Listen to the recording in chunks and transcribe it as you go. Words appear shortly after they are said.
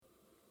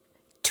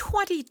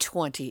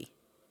2020.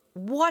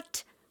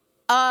 What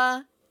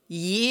a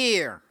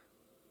year.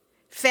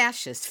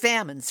 Fascists,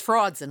 famines,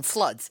 frauds, and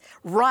floods,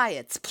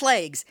 riots,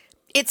 plagues.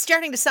 It's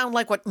starting to sound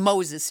like what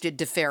Moses did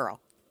to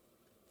Pharaoh.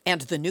 And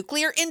the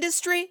nuclear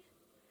industry?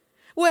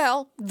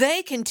 Well,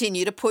 they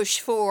continue to push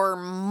for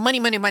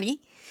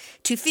money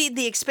to feed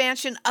the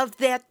expansion of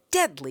that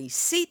deadly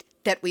seat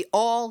that we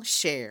all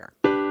share.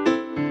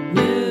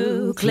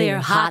 Nuclear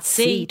hot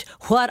seat.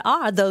 What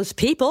are those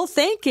people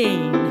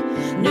thinking?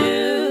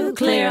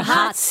 Nuclear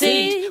hot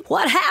seat.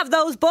 What have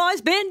those boys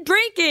been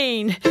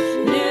drinking?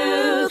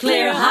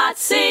 Nuclear hot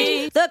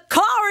seat. The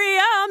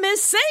corium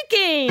is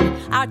sinking.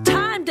 Our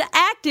time to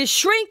act is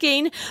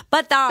shrinking,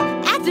 but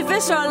our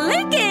activists are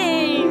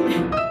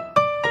linking.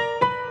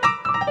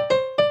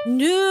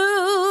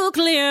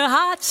 Nuclear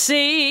hot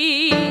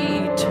seat.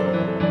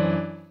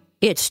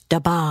 It's the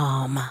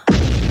bomb.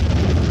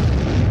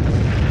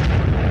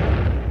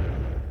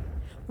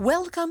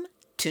 Welcome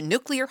to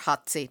Nuclear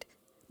Hot Seat,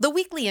 the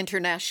weekly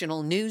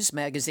international news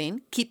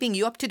magazine keeping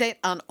you up to date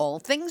on all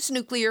things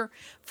nuclear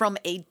from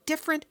a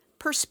different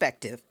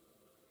perspective.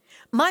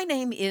 My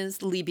name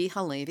is Libby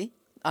Halevi.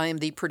 I am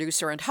the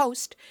producer and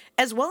host,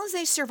 as well as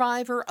a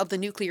survivor of the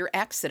nuclear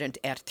accident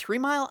at 3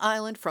 Mile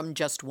Island from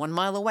just 1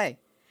 mile away.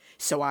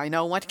 So I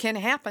know what can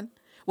happen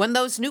when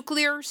those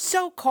nuclear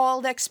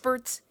so-called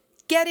experts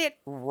get it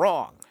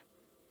wrong.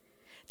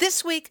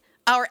 This week,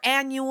 our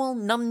annual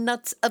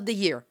Numbnuts of the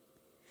Year.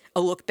 A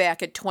look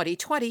back at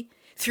 2020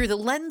 through the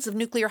lens of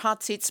Nuclear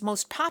Hot Seat's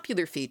most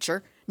popular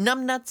feature,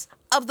 Numbnuts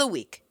of the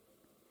Week.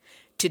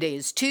 Today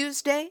is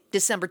Tuesday,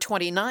 December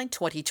 29,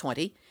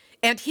 2020,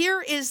 and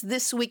here is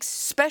this week's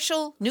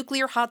special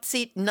Nuclear Hot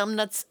Seat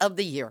Numbnuts of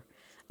the Year.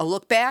 A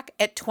look back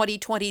at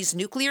 2020's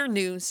nuclear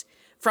news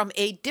from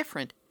a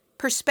different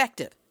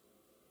perspective.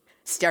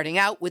 Starting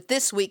out with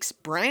this week's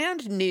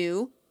brand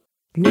new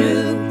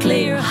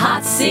Nuclear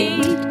hot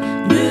seat.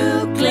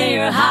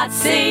 Nuclear hot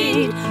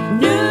seat.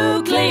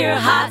 Nuclear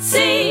hot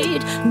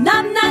seat.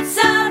 Numbnuts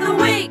of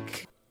the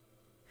week.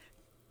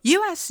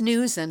 U.S.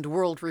 News and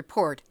World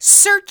Report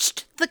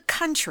searched the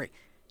country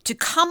to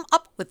come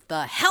up with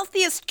the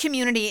healthiest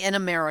community in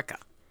America.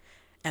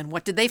 And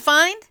what did they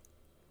find?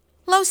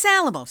 Los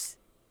Alamos.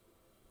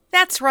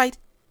 That's right,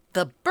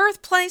 the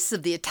birthplace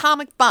of the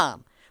atomic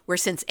bomb, where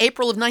since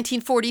April of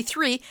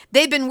 1943,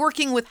 they've been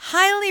working with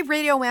highly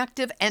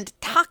radioactive and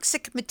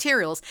toxic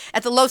materials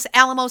at the Los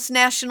Alamos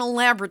National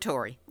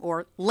Laboratory,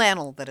 or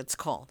LANL that it's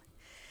called.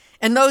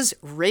 And those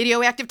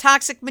radioactive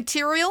toxic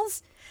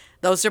materials,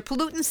 those are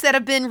pollutants that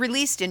have been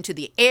released into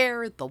the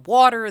air, the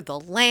water, the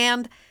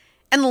land,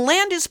 and the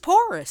land is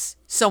porous.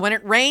 So when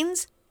it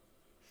rains,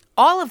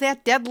 all of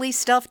that deadly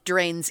stuff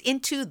drains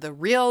into the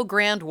Rio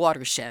Grande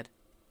watershed.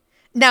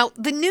 Now,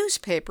 the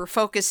newspaper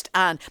focused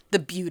on the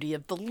beauty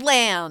of the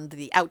land,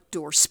 the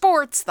outdoor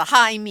sports, the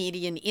high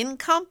median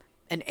income,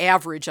 an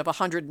average of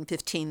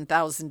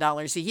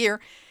 $115,000 a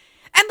year,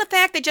 and the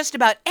fact that just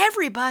about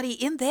everybody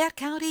in that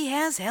county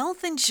has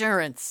health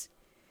insurance.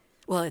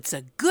 Well, it's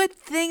a good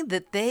thing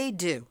that they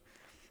do,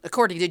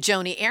 according to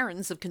Joni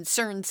Ahrens of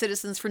Concerned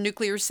Citizens for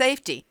Nuclear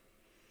Safety,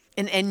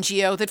 an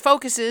NGO that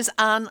focuses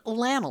on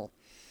LANL.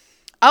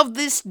 Of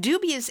this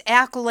dubious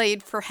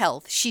accolade for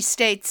health, she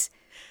states,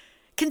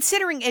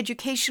 considering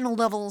educational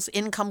levels,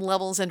 income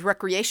levels, and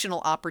recreational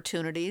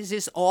opportunities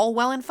is all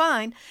well and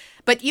fine,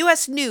 but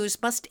U.S.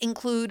 News must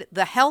include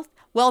the health,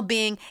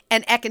 well-being,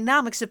 and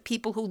economics of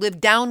people who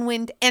live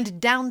downwind and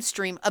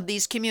downstream of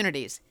these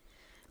communities.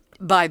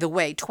 By the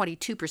way,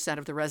 22%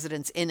 of the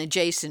residents in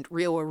adjacent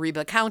Rio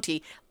Arriba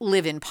County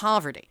live in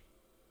poverty.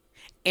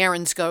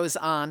 Ahrens goes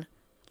on,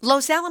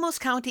 Los Alamos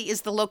County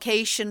is the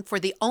location for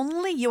the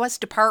only U.S.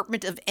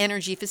 Department of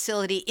Energy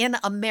facility in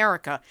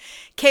America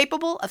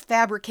capable of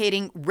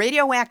fabricating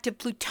radioactive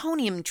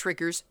plutonium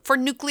triggers for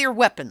nuclear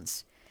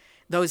weapons.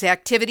 Those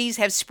activities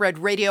have spread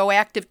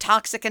radioactive,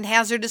 toxic, and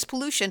hazardous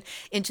pollution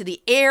into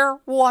the air,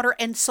 water,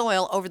 and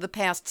soil over the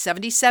past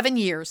 77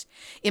 years,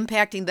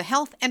 impacting the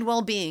health and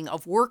well-being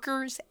of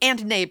workers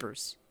and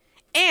neighbors.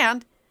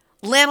 And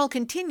LANL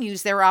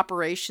continues their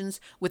operations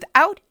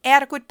without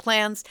adequate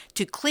plans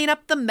to clean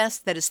up the mess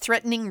that is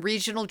threatening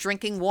regional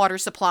drinking water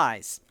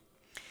supplies.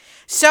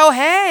 So,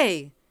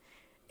 hey,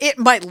 it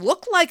might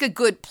look like a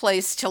good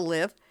place to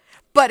live,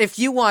 but if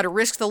you want to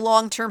risk the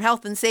long-term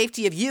health and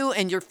safety of you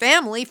and your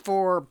family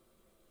for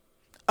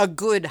a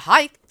good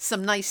hike,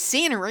 some nice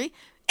scenery,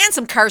 and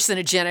some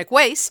carcinogenic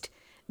waste,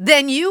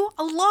 then you,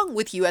 along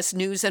with U.S.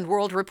 News and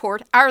World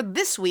Report, are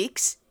this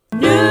week's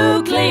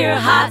Nuclear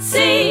hot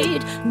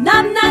seat.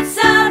 Numbnuts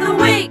of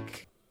the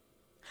week.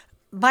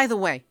 By the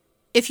way,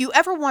 if you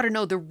ever want to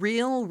know the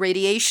real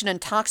radiation and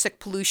toxic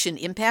pollution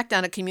impact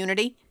on a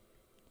community,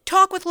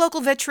 talk with local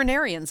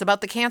veterinarians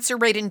about the cancer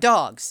rate in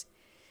dogs.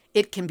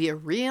 It can be a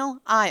real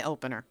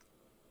eye-opener.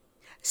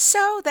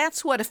 So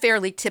that's what a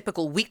fairly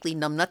typical weekly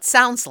Numbnut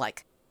sounds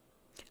like.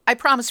 I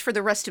promise for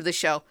the rest of the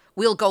show,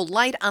 we'll go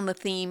light on the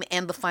theme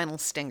and the final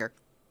stinger.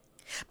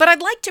 But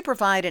I'd like to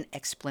provide an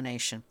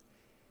explanation.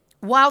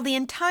 While the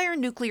entire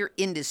nuclear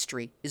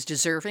industry is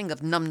deserving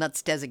of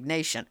Numbnuts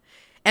designation,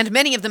 And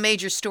many of the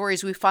major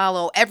stories we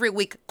follow every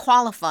week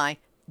qualify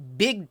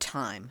big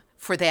time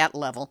for that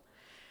level.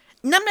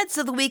 Numbnuts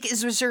of the Week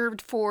is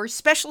reserved for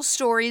special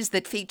stories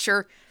that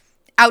feature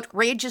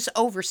outrageous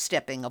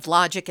overstepping of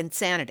logic and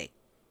sanity,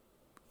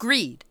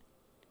 greed,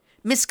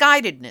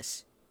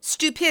 misguidedness,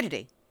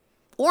 stupidity,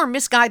 or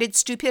misguided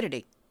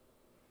stupidity,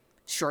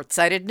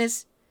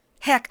 short-sightedness,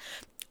 heck,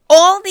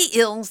 all the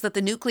ills that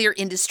the nuclear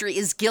industry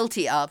is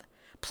guilty of,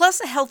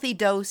 plus a healthy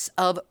dose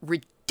of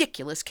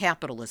ridiculous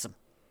capitalism.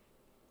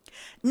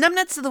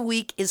 Numbnuts of the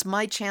Week is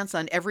my chance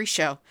on every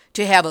show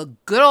to have a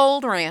good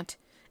old rant,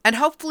 and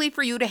hopefully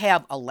for you to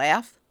have a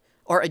laugh,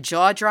 or a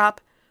jaw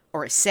drop,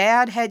 or a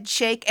sad head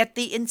shake at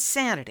the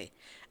insanity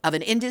of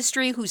an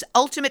industry whose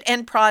ultimate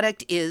end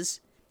product is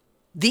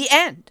the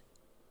end.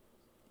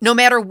 No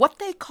matter what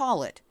they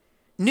call it,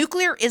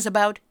 nuclear is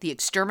about the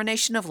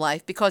extermination of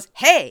life because,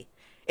 hey,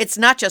 it's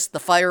not just the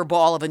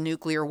fireball of a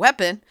nuclear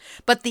weapon,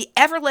 but the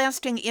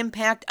everlasting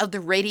impact of the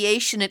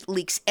radiation it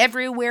leaks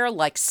everywhere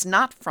like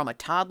snot from a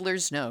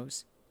toddler's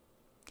nose.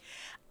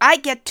 I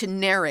get to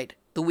narrate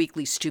the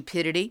weekly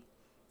stupidity.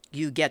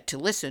 You get to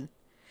listen.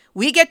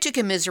 We get to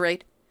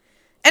commiserate.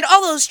 And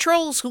all those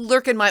trolls who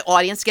lurk in my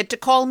audience get to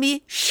call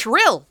me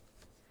shrill.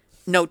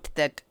 Note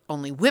that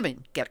only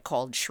women get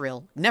called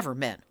shrill, never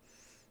men.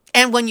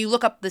 And when you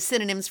look up the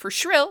synonyms for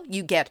shrill,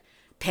 you get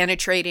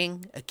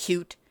penetrating,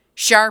 acute,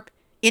 sharp,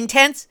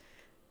 intense.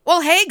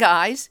 Well, hey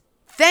guys,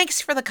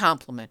 thanks for the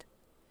compliment.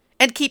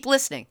 And keep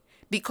listening,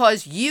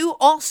 because you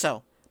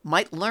also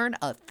might learn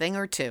a thing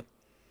or two.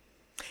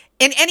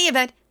 In any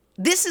event,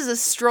 this is a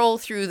stroll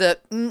through the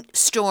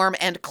storm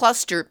and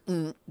cluster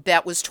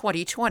that was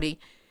 2020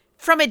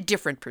 from a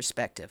different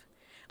perspective,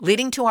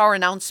 leading to our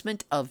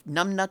announcement of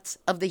Numbnuts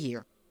of the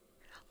Year.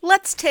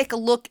 Let's take a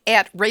look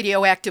at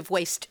radioactive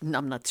waste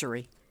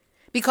numbnutsery,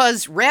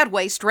 because rad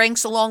waste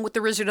ranks along with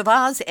the Wizard of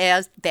Oz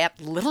as that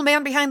little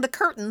man behind the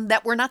curtain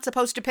that we're not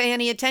supposed to pay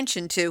any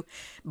attention to,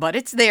 but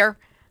it's there,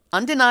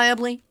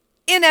 undeniably,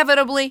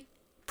 inevitably,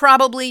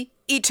 probably,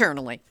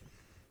 eternally.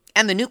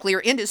 And the nuclear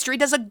industry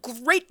does a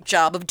great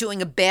job of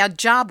doing a bad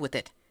job with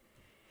it.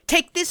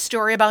 Take this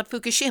story about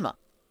Fukushima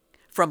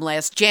from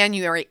last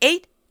January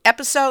 8,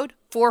 episode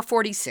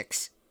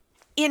 446.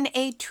 In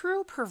a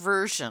true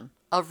perversion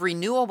of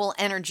renewable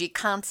energy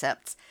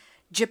concepts,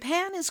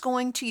 Japan is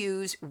going to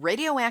use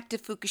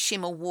radioactive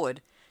Fukushima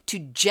wood to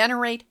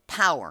generate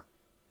power.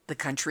 The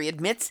country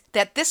admits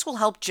that this will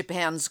help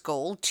Japan's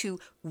goal to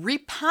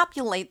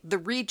repopulate the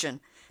region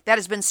that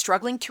has been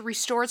struggling to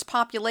restore its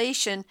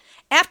population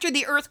after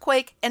the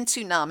earthquake and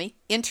tsunami.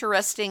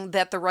 Interesting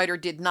that the writer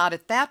did not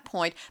at that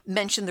point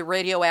mention the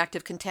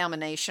radioactive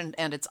contamination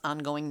and its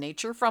ongoing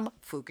nature from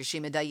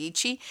Fukushima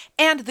Daiichi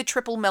and the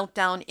triple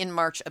meltdown in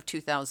March of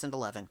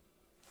 2011.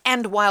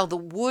 And while the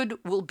wood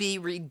will be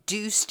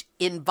reduced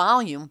in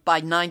volume by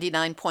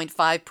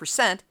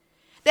 99.5%,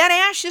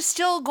 that ash is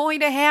still going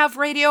to have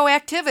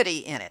radioactivity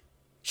in it.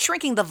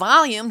 Shrinking the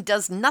volume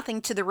does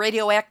nothing to the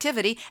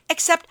radioactivity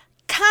except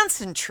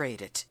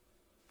concentrate it.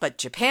 But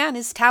Japan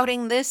is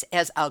touting this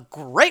as a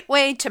great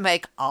way to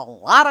make a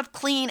lot of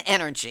clean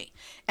energy.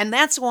 And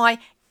that's why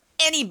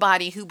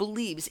anybody who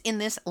believes in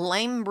this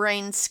lame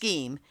brain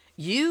scheme,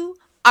 you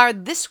are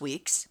this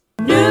week's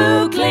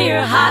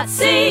Nuclear Hot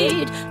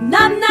Seat,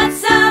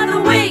 Numbnuts of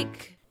the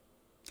Week.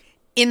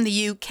 In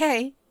the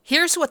UK,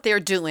 here's what they're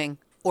doing,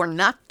 or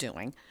not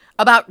doing,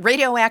 about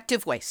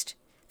radioactive waste.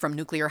 From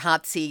Nuclear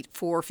Hot Seat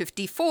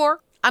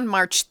 454 on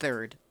March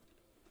 3rd.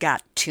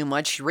 Got too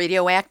much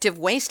radioactive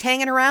waste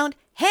hanging around?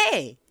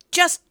 Hey,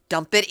 just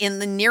dump it in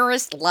the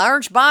nearest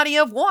large body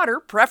of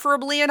water,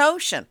 preferably an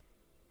ocean.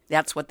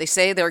 That's what they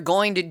say they're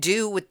going to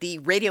do with the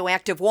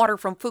radioactive water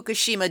from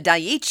Fukushima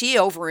Daiichi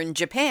over in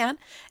Japan.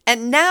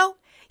 And now,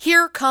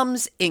 here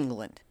comes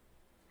England.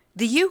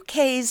 The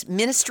UK's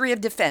Ministry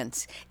of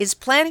Defence is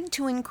planning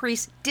to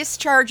increase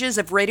discharges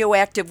of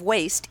radioactive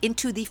waste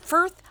into the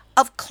Firth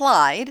of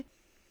Clyde,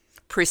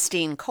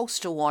 pristine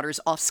coastal waters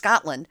off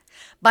Scotland,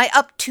 by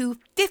up to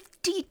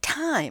 50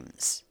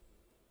 times.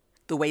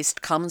 The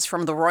waste comes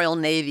from the Royal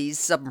Navy's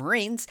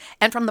submarines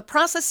and from the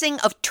processing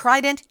of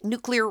Trident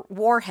nuclear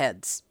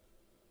warheads.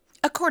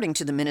 According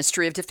to the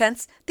Ministry of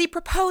Defense, the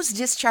proposed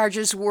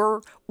discharges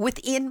were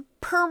within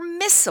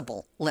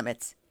permissible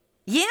limits.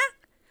 Yeah?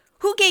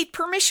 Who gave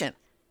permission?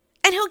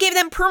 And who gave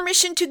them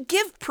permission to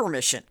give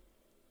permission?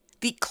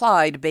 The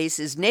Clyde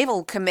base's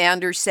naval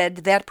commander said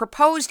that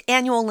proposed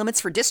annual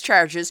limits for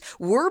discharges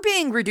were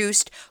being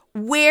reduced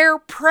where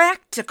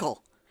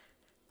practical.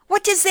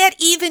 What does that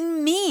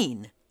even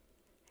mean?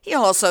 He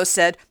also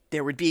said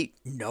there would be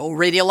no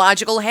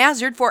radiological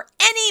hazard for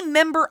any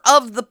member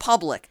of the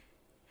public.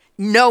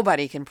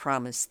 Nobody can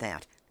promise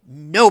that.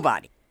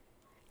 Nobody.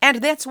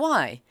 And that's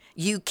why,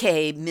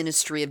 UK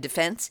Ministry of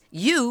Defense,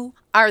 you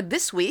are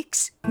this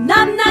week's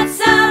Numbnuts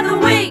of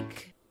the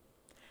Week.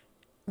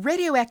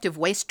 Radioactive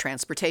waste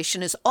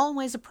transportation is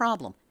always a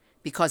problem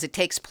because it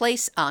takes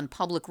place on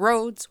public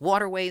roads,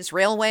 waterways,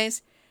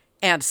 railways,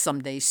 and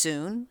someday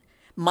soon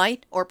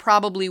might or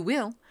probably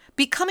will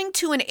be coming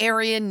to an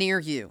area near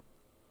you.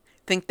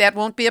 Think that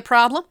won't be a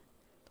problem?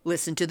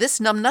 Listen to this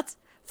numbnuts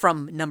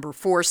from number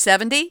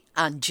 470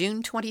 on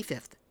June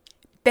 25th.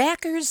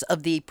 Backers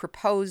of the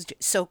proposed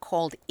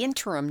so-called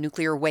interim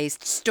nuclear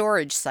waste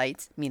storage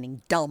sites,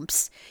 meaning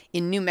dumps,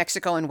 in New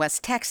Mexico and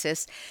West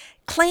Texas,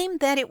 claim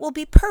that it will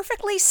be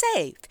perfectly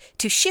safe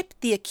to ship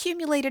the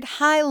accumulated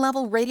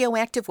high-level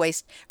radioactive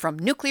waste from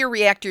nuclear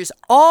reactors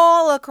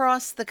all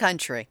across the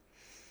country.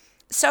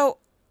 So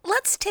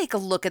let's take a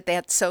look at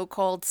that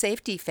so-called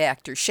safety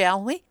factor,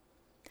 shall we?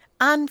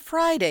 On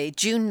Friday,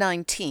 June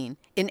 19,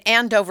 in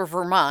Andover,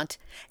 Vermont,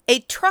 a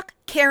truck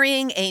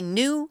carrying a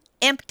new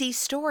empty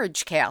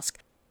storage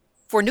cask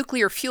for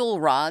nuclear fuel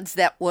rods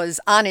that was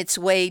on its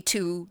way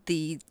to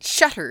the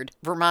shuttered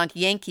Vermont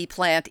Yankee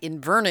plant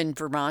in Vernon,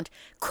 Vermont,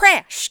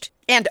 crashed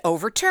and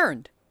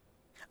overturned.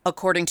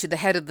 According to the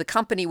head of the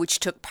company which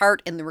took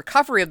part in the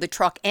recovery of the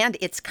truck and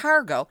its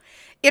cargo,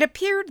 it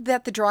appeared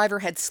that the driver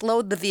had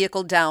slowed the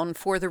vehicle down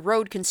for the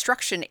road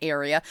construction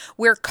area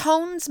where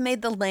cones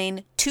made the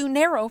lane too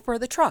narrow for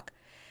the truck.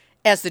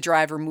 As the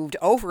driver moved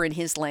over in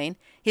his lane,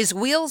 his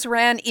wheels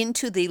ran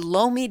into the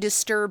loamy,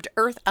 disturbed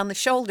earth on the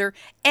shoulder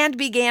and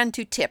began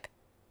to tip.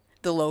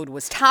 The load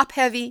was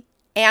top-heavy,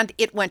 and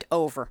it went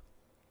over.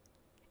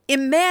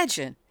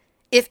 Imagine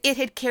if it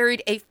had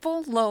carried a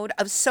full load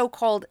of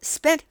so-called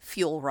spent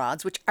fuel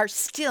rods, which are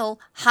still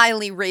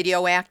highly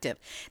radioactive,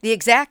 the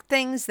exact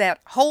things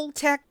that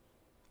Holtec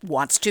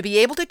wants to be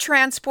able to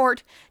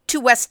transport to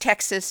West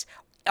Texas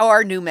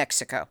or New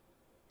Mexico.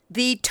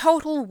 The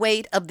total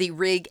weight of the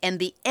rig and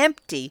the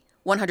empty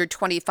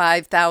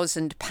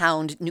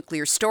 125,000-pound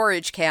nuclear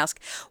storage cask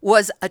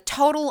was a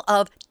total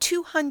of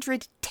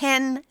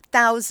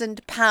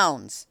 210,000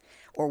 pounds,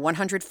 or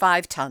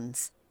 105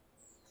 tons.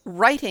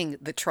 Righting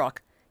the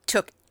truck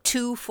took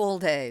 2 full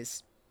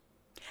days.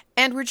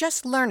 And we're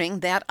just learning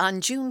that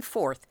on June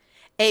 4th,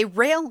 a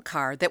rail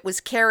car that was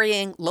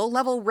carrying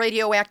low-level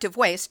radioactive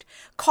waste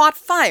caught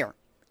fire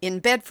in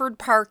Bedford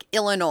Park,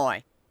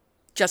 Illinois,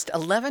 just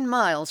 11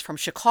 miles from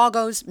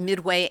Chicago's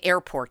Midway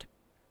Airport.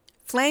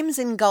 Flames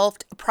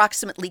engulfed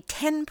approximately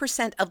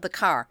 10% of the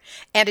car,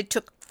 and it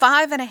took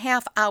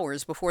 5.5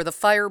 hours before the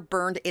fire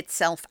burned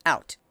itself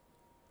out.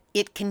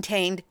 It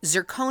contained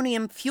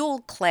zirconium fuel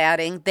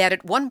cladding that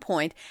at one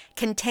point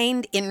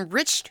contained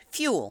enriched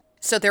fuel,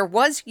 so there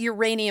was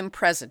uranium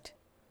present.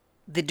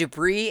 The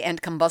debris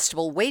and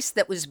combustible waste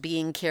that was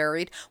being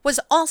carried was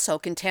also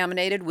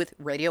contaminated with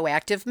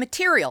radioactive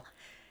material.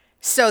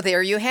 So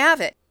there you have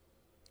it.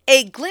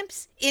 A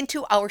glimpse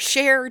into our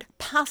shared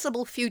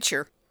possible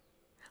future,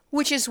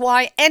 which is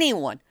why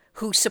anyone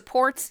who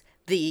supports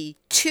the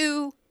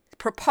 2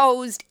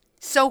 proposed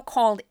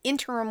so-called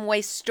interim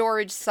waste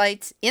storage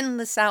sites in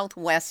the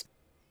Southwest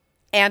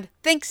and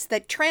thinks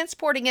that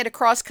transporting it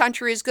across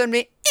country is going to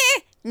be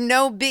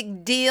no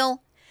big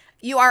deal,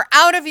 you are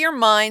out of your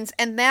minds,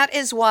 and that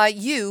is why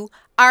you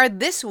are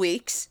this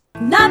week's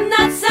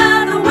Numbnuts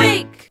of the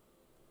Week.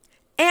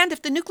 And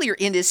if the nuclear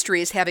industry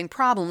is having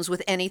problems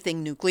with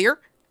anything nuclear,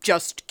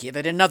 just give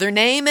it another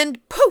name and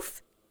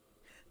poof!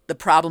 The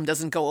problem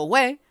doesn't go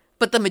away,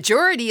 but the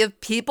majority of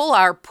people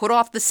are put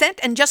off the scent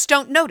and just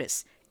don't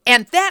notice.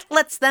 And that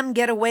lets them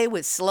get away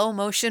with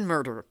slow-motion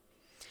murder.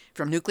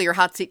 From Nuclear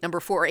Hot Seat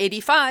number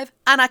 485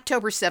 on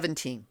October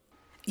 17.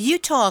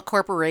 Utah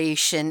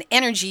Corporation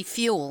Energy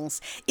Fuels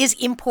is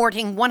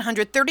importing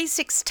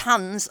 136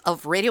 tons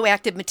of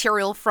radioactive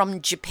material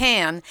from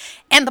Japan,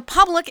 and the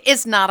public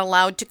is not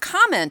allowed to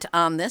comment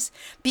on this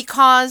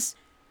because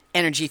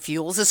Energy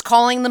Fuels is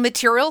calling the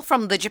material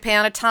from the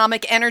Japan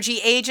Atomic Energy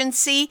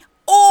Agency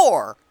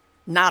ore,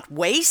 not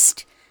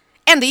waste.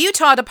 And the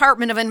Utah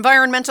Department of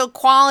Environmental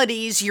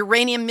Quality's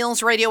Uranium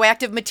Mills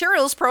Radioactive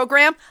Materials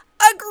Program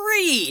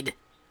agreed.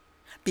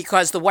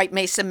 Because the White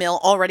Mesa Mill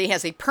already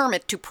has a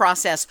permit to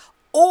process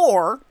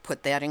ore,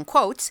 put that in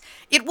quotes,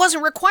 it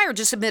wasn't required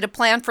to submit a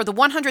plan for the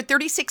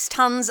 136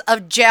 tons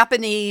of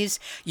Japanese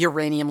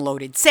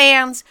uranium-loaded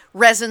sands,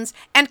 resins,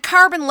 and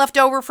carbon left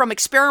over from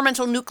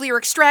experimental nuclear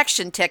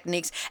extraction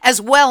techniques,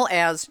 as well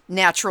as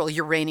natural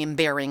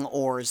uranium-bearing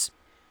ores.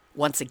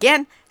 Once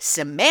again,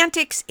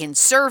 semantics in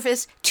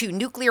service to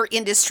nuclear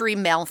industry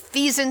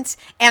malfeasance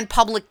and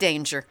public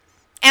danger.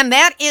 And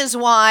that is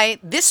why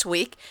this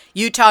week,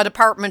 Utah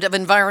Department of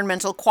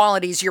Environmental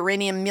Quality's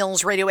Uranium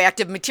Mills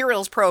Radioactive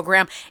Materials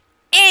Program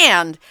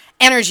and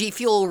Energy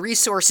Fuel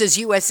Resources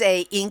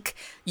USA, Inc.,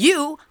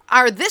 you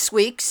are this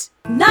week's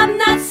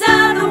Numbnuts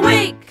of the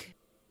Week.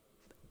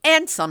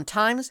 And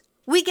sometimes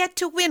we get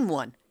to win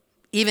one,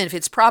 even if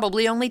it's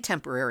probably only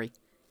temporary.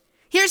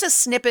 Here's a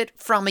snippet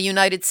from a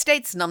United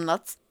States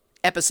Numbnuts,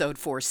 episode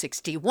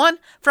 461,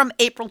 from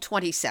April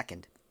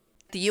 22nd.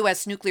 The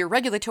U.S. Nuclear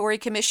Regulatory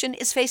Commission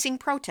is facing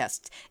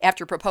protests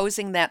after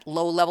proposing that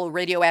low-level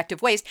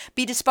radioactive waste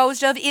be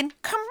disposed of in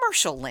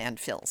commercial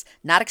landfills,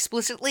 not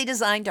explicitly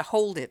designed to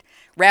hold it,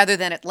 rather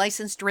than at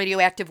licensed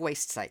radioactive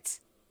waste sites.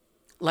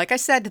 Like I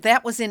said,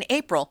 that was in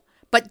April,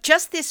 but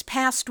just this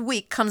past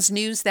week comes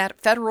news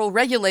that federal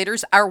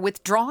regulators are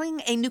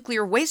withdrawing a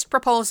nuclear waste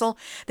proposal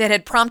that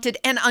had prompted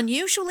an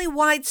unusually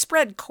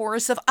widespread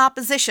chorus of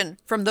opposition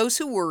from those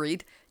who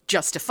worried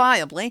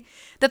justifiably,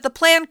 that the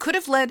plan could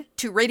have led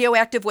to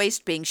radioactive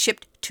waste being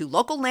shipped to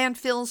local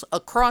landfills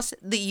across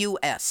the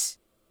U.S.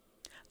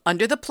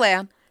 Under the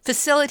plan,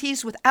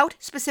 facilities without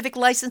specific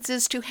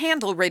licenses to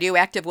handle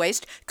radioactive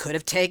waste could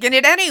have taken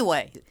it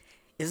anyway.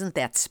 Isn't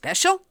that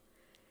special?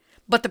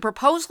 But the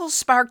proposal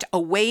sparked a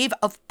wave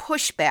of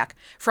pushback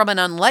from an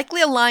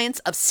unlikely alliance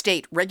of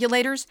state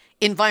regulators,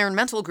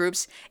 environmental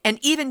groups, and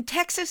even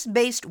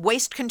Texas-based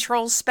waste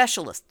control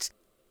specialists,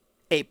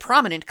 a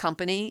prominent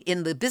company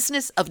in the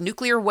business of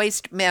nuclear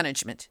waste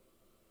management.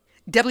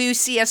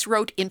 WCS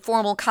wrote in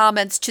formal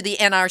comments to the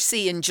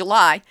NRC in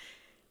July,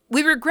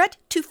 "We regret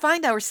to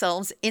find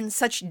ourselves in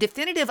such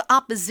definitive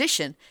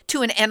opposition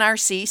to an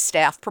NRC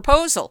staff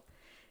proposal.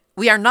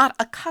 We are not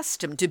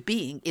accustomed to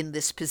being in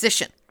this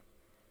position."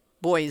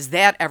 Boy, is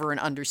that ever an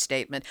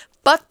understatement.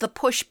 But the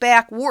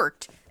pushback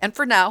worked, and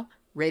for now,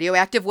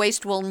 radioactive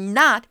waste will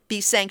not be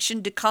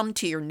sanctioned to come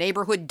to your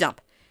neighborhood dump.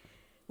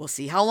 We'll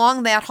see how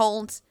long that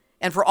holds,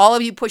 and for all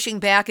of you pushing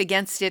back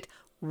against it,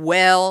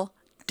 well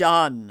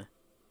done.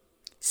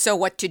 So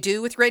what to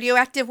do with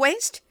radioactive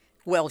waste?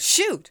 Well,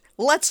 shoot,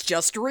 let's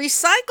just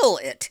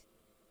recycle it.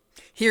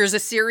 Here's a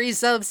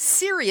series of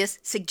serious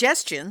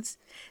suggestions,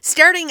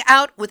 starting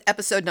out with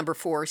episode number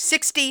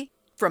 460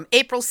 from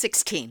April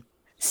 16.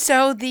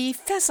 So the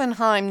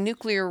Fessenheim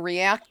nuclear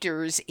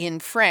reactors in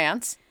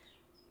France,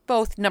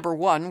 both number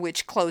 1,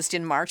 which closed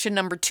in March, and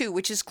number 2,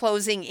 which is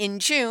closing in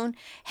June,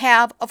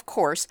 have, of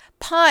course,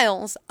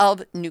 piles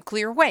of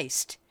nuclear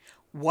waste.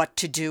 What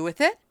to do with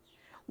it?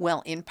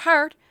 Well, in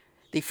part,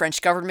 the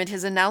French government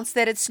has announced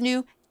that its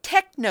new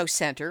Techno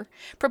Center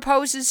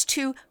proposes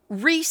to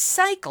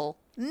recycle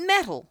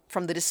metal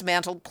from the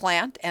dismantled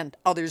plant and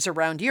others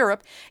around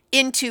Europe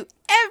into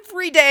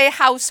everyday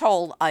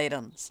household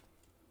items.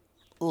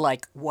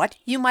 Like what,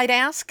 you might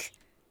ask?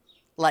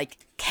 Like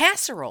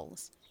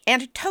casseroles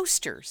and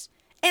toasters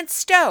and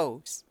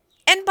stoves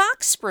and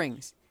box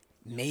springs,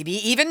 maybe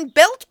even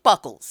belt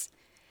buckles.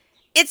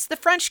 It's the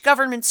French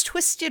government's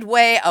twisted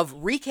way of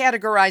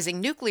recategorizing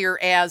nuclear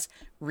as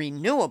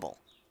renewable.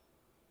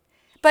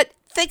 But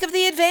think of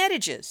the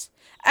advantages.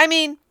 I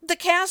mean, the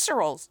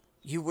casseroles.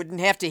 You wouldn't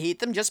have to heat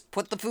them, just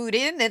put the food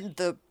in and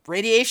the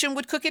radiation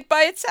would cook it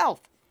by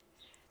itself.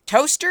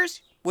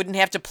 Toasters, wouldn't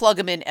have to plug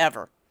them in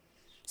ever.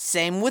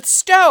 Same with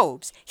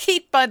stoves,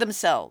 heat by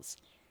themselves.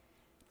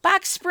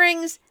 Box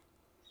springs,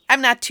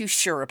 I'm not too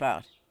sure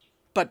about.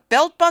 But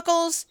belt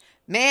buckles,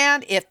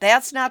 man, if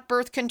that's not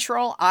birth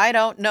control, I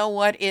don't know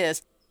what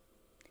is.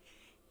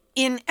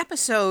 In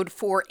episode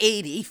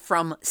 480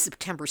 from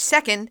September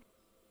 2nd,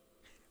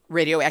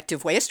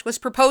 radioactive waste was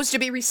proposed to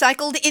be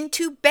recycled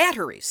into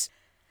batteries.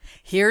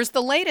 Here's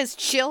the latest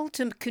chill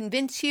to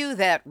convince you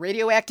that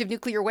radioactive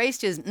nuclear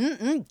waste is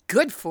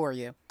good for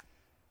you.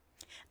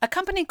 A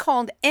company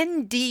called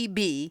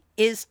NDB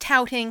is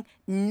touting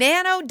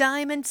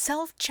nanodiamond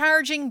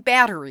self-charging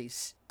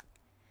batteries,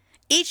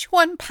 each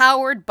one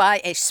powered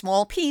by a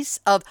small piece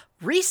of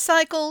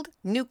recycled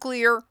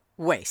nuclear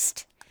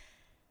waste.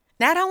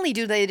 Not only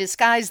do they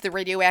disguise the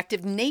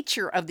radioactive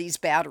nature of these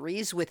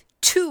batteries with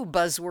 2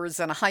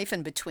 buzzwords and a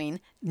hyphen between,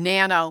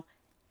 nano,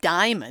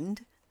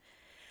 diamond,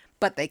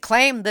 but they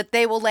claim that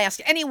they will last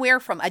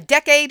anywhere from a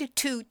decade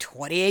to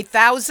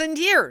 28,000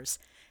 years.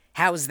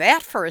 How's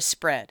that for a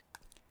spread?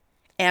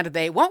 And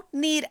they won't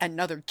need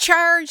another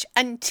charge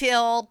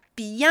until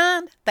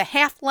beyond the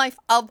half-life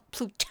of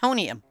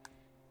plutonium.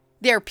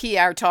 Their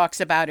PR talks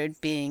about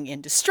it being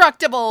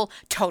indestructible,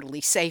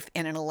 totally safe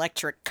in an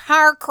electric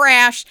car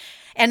crash,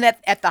 and that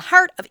at the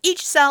heart of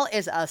each cell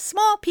is a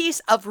small piece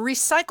of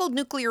recycled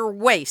nuclear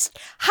waste,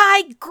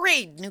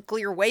 high-grade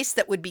nuclear waste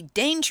that would be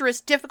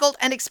dangerous, difficult,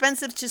 and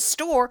expensive to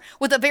store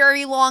with a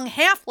very long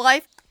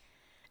half-life,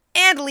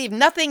 and leave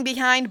nothing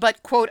behind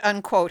but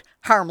quote-unquote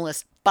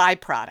harmless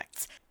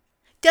byproducts.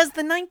 Does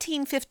the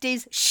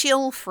 1950s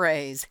shill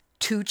phrase,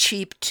 "too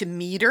cheap to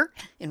meter,"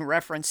 in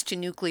reference to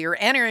nuclear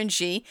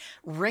energy,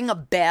 ring a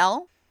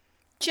bell?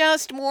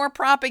 Just more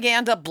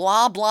propaganda,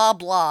 blah, blah,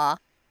 blah.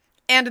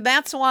 And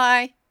that's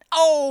why,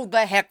 oh,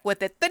 the heck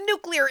with it, the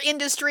nuclear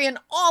industry and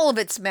all of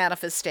its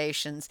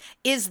manifestations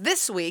is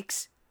this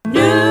week's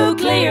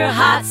Nuclear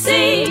Hot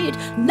Seat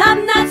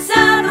Numbnuts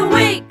of the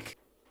Week.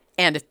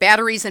 And if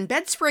batteries and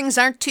bed springs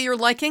aren't to your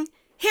liking,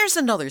 here's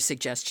another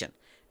suggestion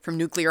from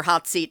Nuclear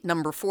Hot Seat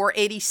number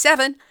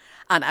 487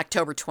 on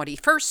October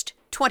 21st,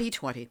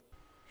 2020.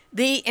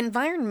 The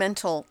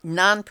Environmental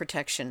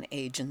Non-Protection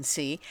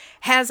Agency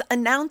has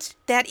announced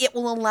that it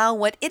will allow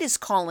what it is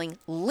calling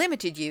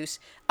limited use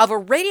of a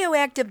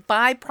radioactive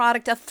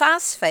byproduct of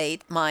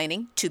phosphate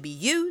mining to be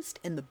used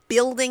in the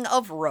building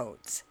of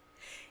roads.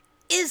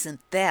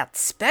 Isn't that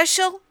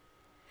special?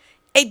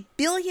 1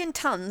 billion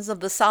tons of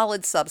the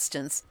solid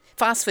substance,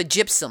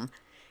 phosphogypsum,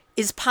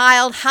 is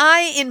piled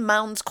high in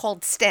mounds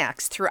called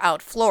stacks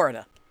throughout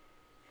Florida.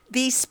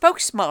 The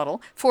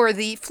spokesmodel for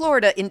the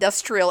Florida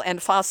Industrial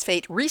and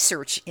Phosphate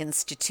Research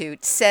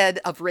Institute said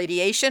of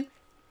radiation,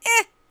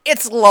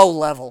 it's low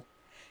level.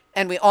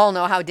 And we all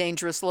know how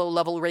dangerous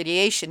low-level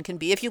radiation can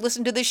be if you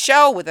listen to this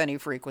show with any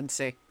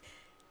frequency.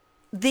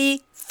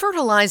 The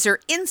Fertilizer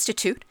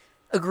Institute,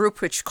 a group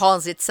which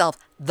calls itself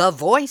the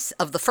voice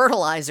of the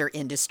fertilizer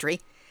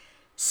industry.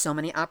 So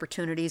many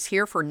opportunities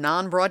here for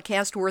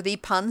non-broadcast worthy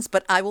puns,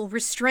 but I will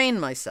restrain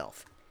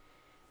myself.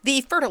 The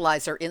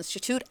Fertilizer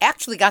Institute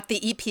actually got the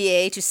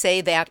EPA to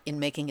say that, in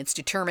making its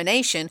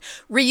determination,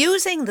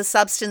 reusing the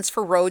substance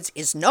for roads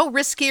is no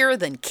riskier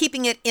than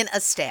keeping it in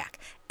a stack,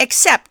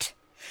 except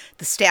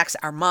the stacks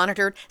are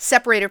monitored,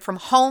 separated from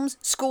homes,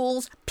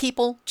 schools,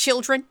 people,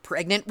 children,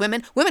 pregnant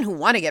women, women who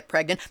want to get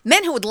pregnant,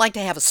 men who would like to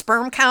have a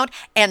sperm count,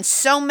 and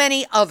so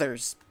many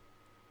others.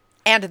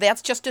 And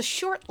that's just a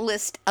short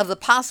list of the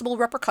possible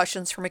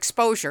repercussions from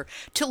exposure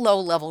to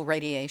low-level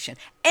radiation.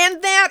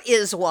 And that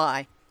is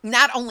why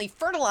not only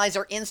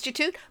Fertilizer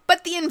Institute,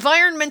 but the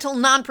Environmental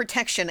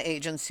Non-Protection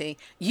Agency,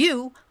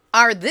 you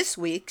are this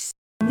week's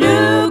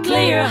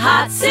Nuclear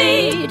Hot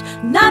Seat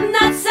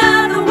Numbnuts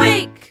of the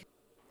Week.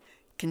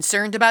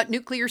 Concerned about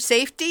nuclear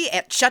safety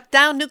at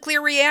shut-down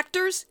nuclear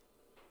reactors?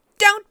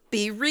 Don't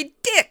be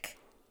ridic.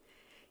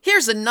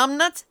 Here's a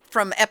numbnuts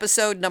from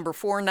episode number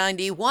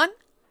 491,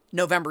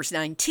 November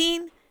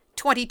 19,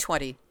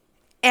 2020.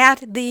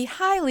 At the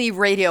highly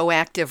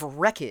radioactive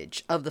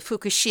wreckage of the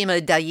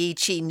Fukushima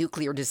Daiichi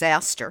nuclear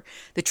disaster,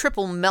 the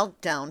triple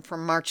meltdown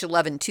from March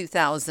 11,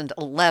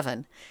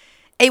 2011,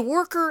 a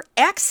worker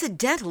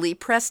accidentally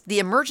pressed the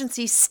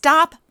emergency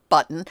stop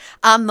button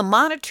on the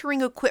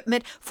monitoring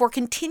equipment for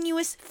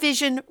continuous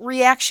fission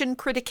reaction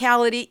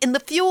criticality in the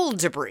fuel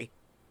debris.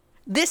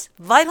 This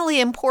vitally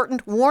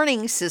important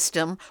warning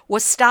system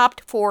was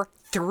stopped for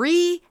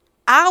 3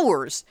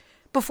 hours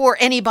before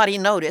anybody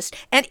noticed,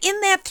 and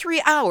in that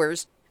 3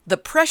 hours, the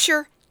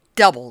pressure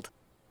doubled.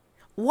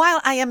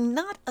 While I am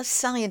not a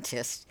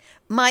scientist,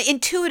 my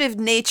intuitive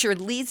nature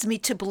leads me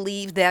to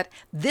believe that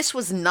this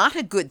was not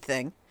a good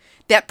thing,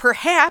 that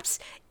perhaps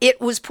it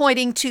was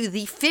pointing to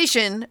the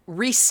fission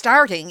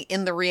restarting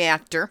in the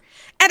reactor,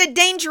 and a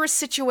dangerous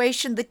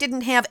situation that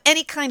didn't have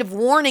any kind of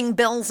warning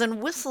bells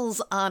and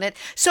whistles on it,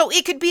 so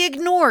it could be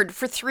ignored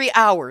for 3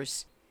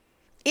 hours.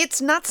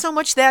 It's not so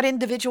much that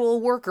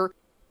individual worker,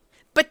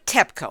 but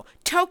TEPCO,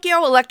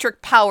 Tokyo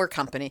Electric Power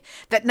Company,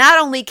 that not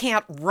only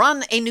can't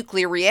run a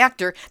nuclear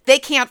reactor, they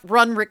can't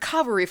run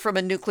recovery from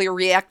a nuclear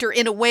reactor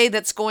in a way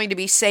that's going to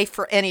be safe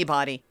for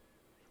anybody.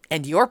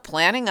 And you're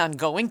planning on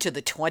going to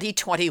the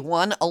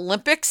 2021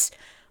 Olympics?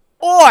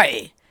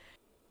 Oi!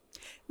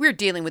 We're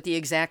dealing with the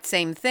exact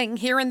same thing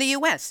here in the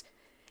U.S.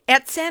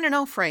 At San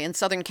Onofre in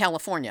Southern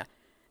California,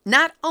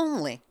 not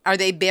only are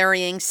they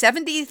burying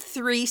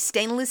 73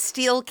 stainless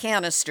steel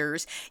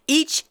canisters,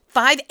 each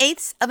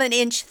 5/8 of an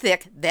inch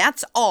thick,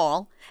 that's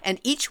all, and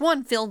each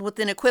one filled with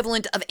an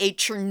equivalent of a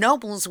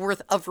Chernobyl's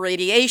worth of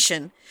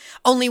radiation,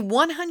 only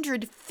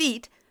 100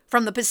 feet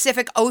from the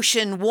Pacific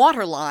Ocean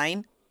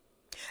waterline,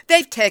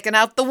 they've taken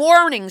out the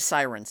warning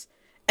sirens.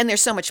 And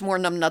there's so much more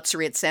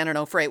numbnutsery at San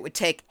Onofre, it would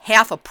take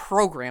half a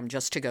program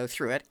just to go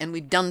through it, and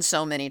we've done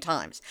so many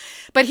times.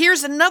 But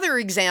here's another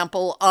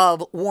example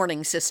of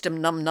warning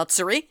system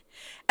numbnutsery.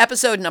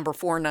 Episode number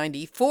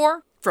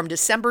 494 from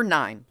December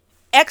 9.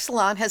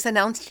 Exelon has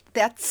announced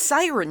that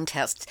siren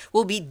tests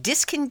will be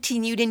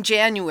discontinued in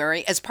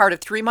January as part of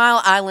 3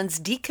 Mile Island's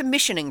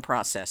decommissioning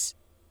process.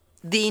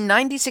 The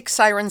 96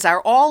 sirens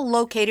are all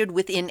located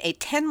within a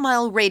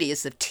 10-mile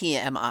radius of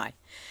TMI,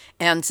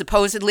 and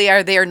supposedly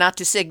are there not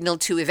to signal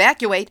to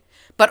evacuate,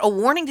 but a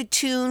warning to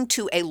tune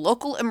to a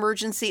local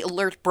emergency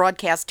alert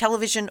broadcast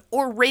television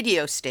or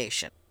radio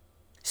station.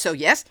 So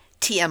yes,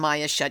 TMI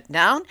is shut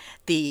down.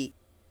 They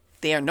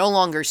are no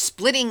longer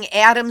splitting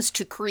atoms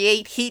to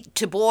create heat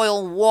to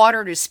boil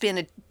water to spin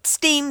a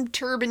steam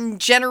turbine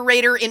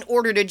generator in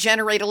order to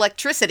generate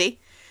electricity.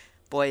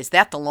 Boy, is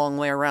that the long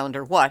way around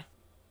or what?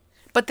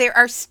 But there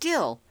are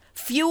still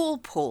fuel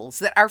pools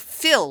that are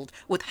filled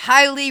with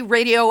highly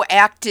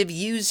radioactive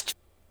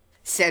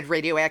said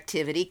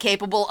radioactivity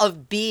capable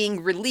of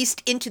being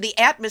released into the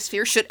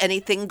atmosphere should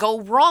anything go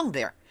wrong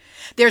there.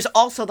 There's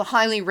also the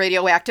highly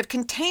radioactive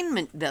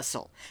containment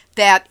vessel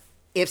that,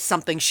 if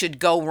something should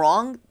go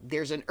wrong,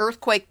 there's an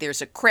earthquake,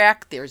 there's a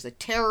crack, there's a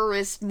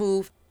terrorist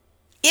move,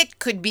 it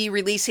could be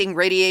releasing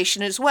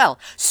radiation as well.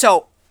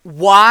 So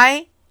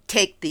why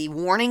take the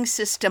warning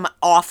system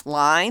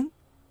offline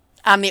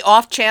on the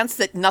off chance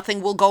that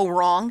nothing will go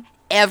wrong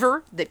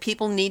ever, that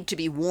people need to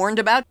be warned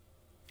about?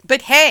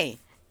 But hey,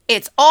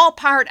 it's all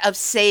part of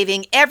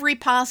saving every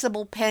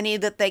possible penny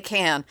that they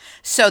can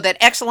so that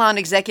Exelon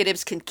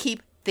executives can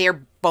keep their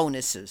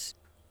bonuses.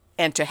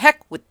 And to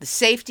heck with the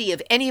safety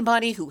of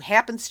anybody who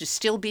happens to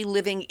still be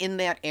living in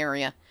that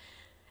area.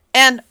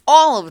 And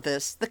all of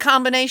this, the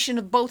combination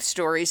of both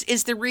stories,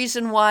 is the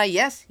reason why,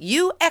 yes,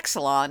 you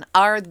Exelon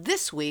are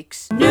this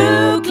week's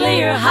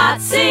Nuclear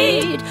Hot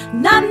Seat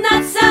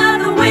Numbnuts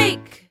of the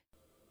Week.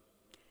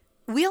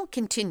 We'll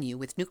continue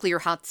with Nuclear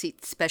Hot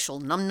Seat Special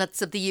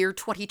Numbnuts of the Year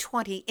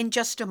 2020 in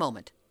just a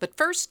moment. But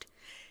first,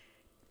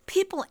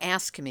 people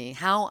ask me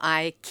how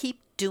I keep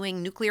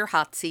doing Nuclear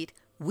Hot Seat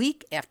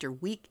week after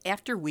week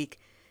after week,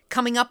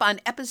 coming up on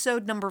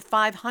episode number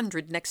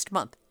 500 next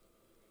month.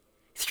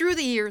 Through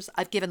the years,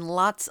 I've given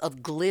lots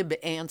of glib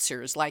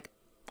answers like,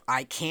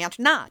 I can't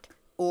not.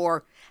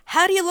 Or,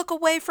 how do you look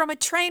away from a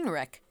train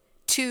wreck?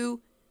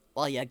 To,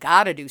 well, you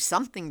gotta do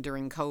something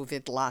during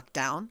COVID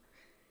lockdown.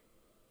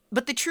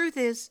 But the truth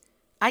is,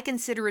 I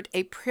consider it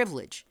a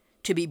privilege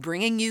to be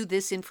bringing you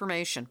this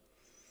information.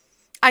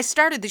 I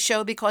started the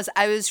show because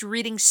I was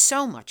reading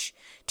so much,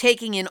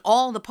 taking in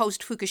all the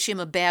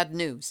post-Fukushima bad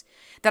news,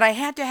 that I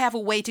had to have a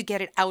way to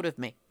get it out of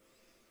me.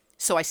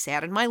 So I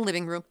sat in my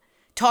living room,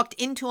 talked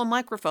into a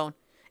microphone,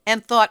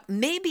 and thought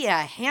maybe a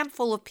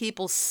handful of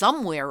people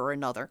somewhere or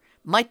another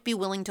might be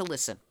willing to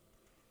listen.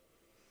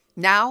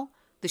 Now,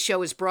 the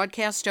show is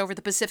broadcast over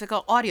the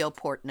Pacifica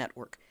Audioport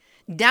Network,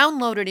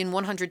 downloaded in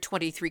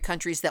 123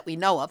 countries that we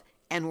know of,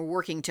 and we're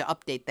working to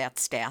update that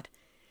stat.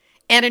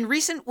 And in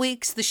recent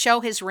weeks, the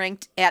show has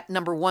ranked at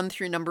number 1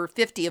 through number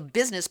 50 of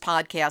business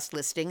podcast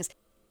listings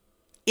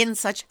in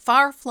such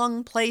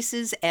far-flung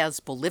places as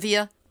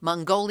Bolivia,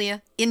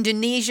 Mongolia,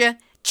 Indonesia,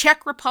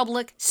 Czech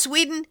Republic,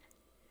 Sweden,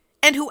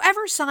 and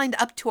whoever signed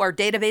up to our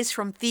database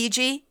from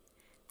Fiji,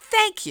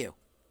 thank you.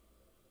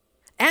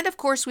 And of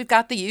course, we've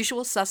got the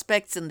usual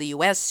suspects in the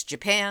US,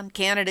 Japan,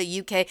 Canada,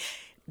 UK.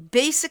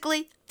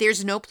 Basically,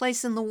 there's no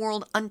place in the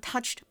world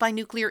untouched by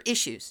nuclear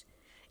issues.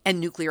 And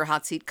Nuclear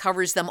Hot Seat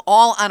covers them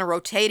all on a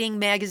rotating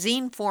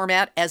magazine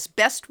format as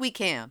best we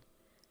can.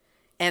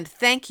 And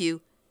thank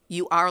you,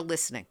 you are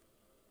listening.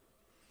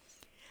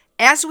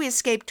 As we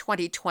escape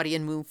 2020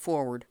 and move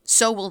forward,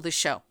 so will the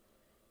show.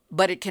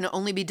 But it can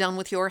only be done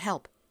with your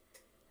help.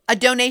 A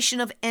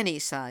donation of any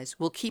size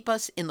will keep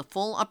us in the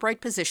full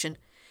upright position,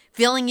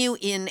 filling you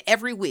in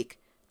every week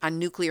on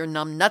nuclear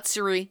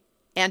numbnutsery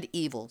and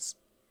evils.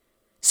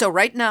 So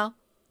right now,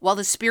 while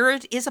the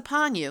spirit is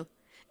upon you,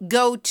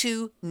 go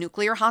to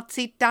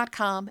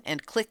nuclearhotseat.com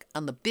and click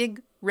on the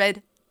big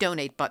red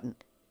donate button.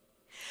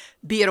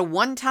 Be it a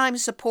one-time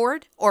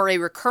support or a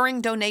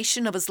recurring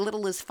donation of as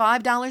little as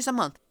 $5 a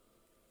month,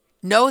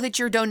 know that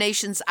your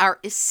donations are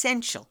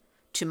essential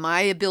to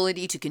my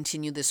ability to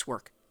continue this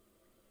work.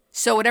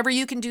 So whatever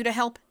you can do to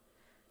help,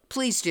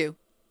 please do.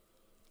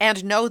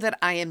 And know that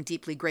I am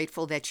deeply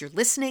grateful that you're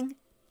listening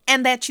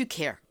and that you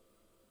care.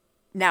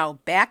 Now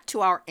back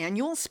to our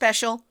annual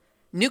special,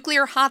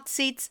 Nuclear Hot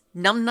Seats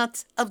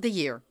Numbnuts of the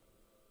Year.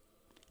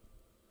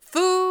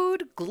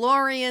 Food,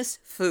 glorious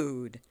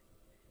food.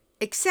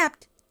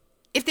 Except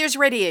if there's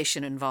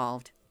radiation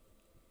involved.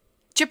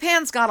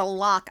 Japan's got a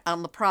lock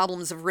on the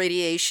problems of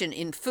radiation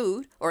in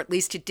food, or at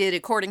least it did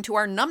according to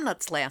our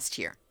numbnuts last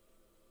year.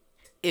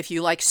 If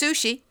you like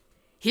sushi,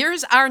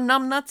 here's our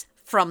numbnuts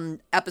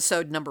from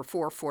episode number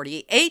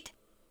 448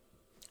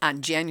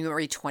 on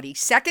January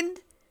 22nd,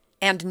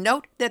 and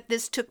note that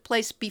this took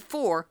place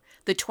before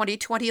the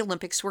 2020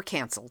 Olympics were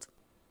canceled.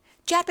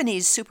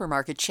 Japanese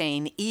supermarket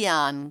chain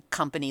Aeon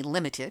Company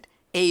Limited,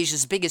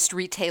 Asia's biggest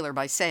retailer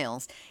by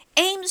sales,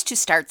 aims to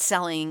start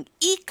selling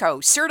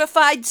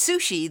eco-certified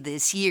sushi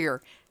this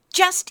year,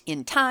 just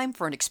in time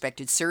for an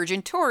expected surge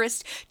in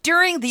tourists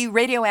during the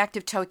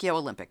radioactive Tokyo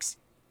Olympics.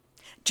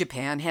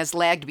 Japan has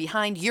lagged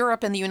behind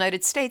Europe and the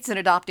United States in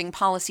adopting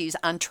policies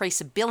on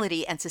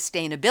traceability and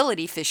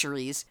sustainability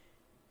fisheries,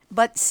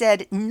 but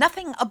said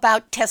nothing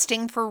about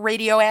testing for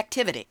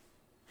radioactivity.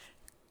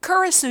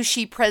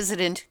 Kurasushi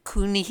President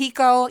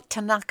Kunihiko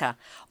Tanaka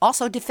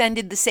also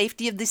defended the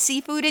safety of the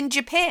seafood in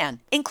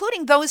Japan,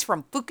 including those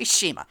from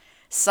Fukushima,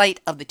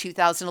 site of the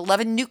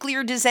 2011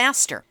 nuclear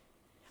disaster,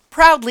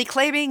 proudly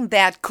claiming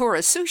that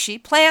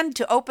Kurasushi planned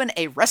to open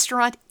a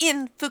restaurant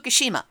in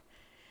Fukushima.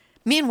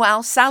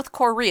 Meanwhile, South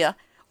Korea,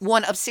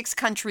 one of 6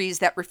 countries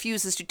that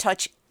refuses to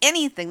touch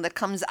anything that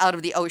comes out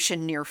of the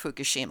ocean near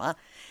Fukushima,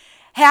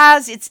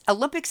 has its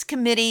Olympics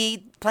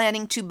committee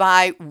planning to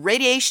buy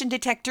radiation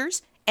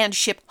detectors and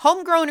ship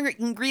homegrown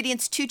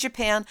ingredients to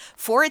Japan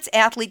for its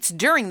athletes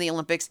during the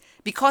Olympics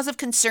because of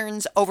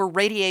concerns over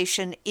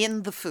radiation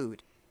in the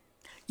food.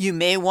 You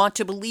may want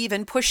to believe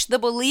and push the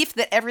belief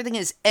that everything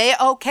is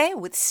A-OK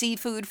with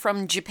seafood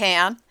from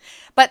Japan,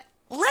 but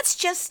let's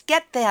just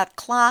get that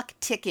clock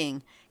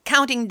ticking,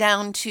 counting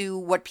down to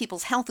what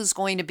people's health is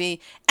going to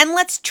be, and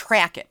let's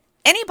track it.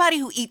 Anybody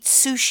who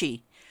eats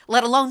sushi,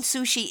 let alone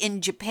sushi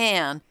in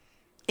Japan,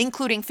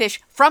 including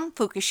fish from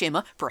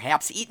Fukushima,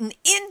 perhaps eaten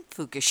in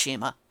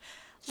Fukushima,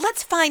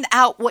 let's find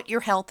out what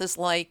your health is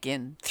like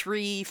in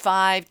 3,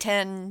 5,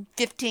 10,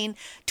 15,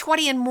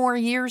 20 and more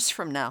years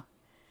from now.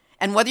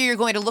 And whether you're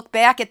going to look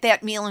back at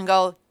that meal and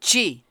go,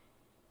 gee,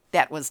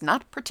 that was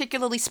not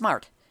particularly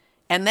smart.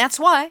 And that's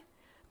why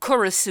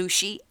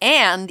Kurasushi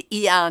and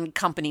Aeon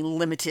Company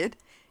Limited,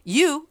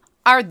 you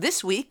are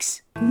this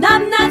week's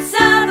Numbnuts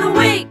of the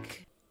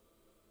Week.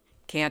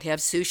 Can't have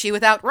sushi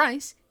without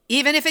rice,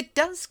 even if it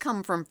does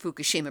come from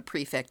Fukushima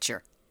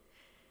Prefecture.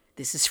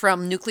 This is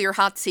from Nuclear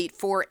Hot Seat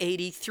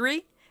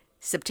 483,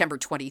 September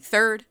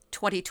 23rd,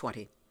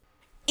 2020.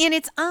 In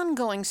its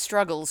ongoing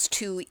struggles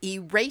to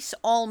erase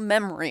all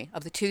memory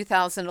of the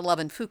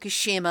 2011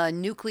 Fukushima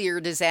nuclear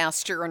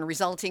disaster and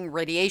resulting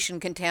radiation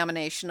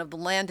contamination of the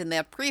land in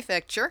that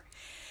prefecture,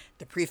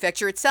 the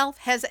prefecture itself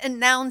has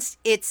announced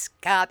it's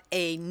got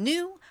a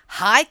new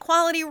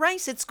high-quality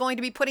rice it's going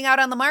to be putting out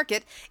on the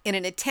market in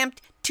an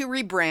attempt to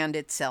rebrand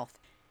itself.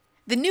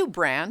 The new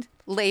brand,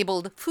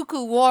 labeled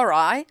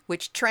Fukuwarai,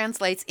 which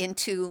translates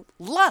into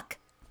luck,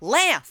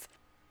 laugh,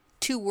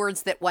 two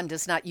words that one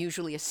does not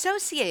usually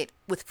associate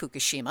with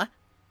Fukushima.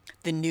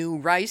 The new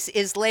rice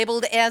is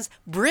labeled as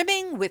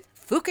brimming with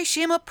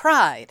Fukushima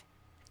pride,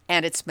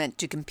 and it's meant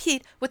to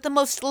compete with the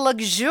most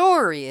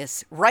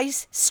luxurious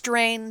rice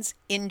strains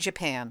in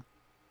Japan.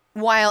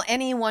 While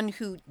anyone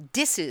who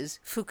disses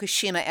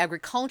Fukushima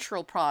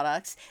agricultural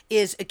products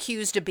is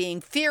accused of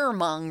being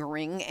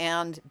fear-mongering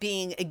and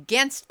being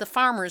against the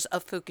farmers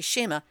of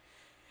Fukushima,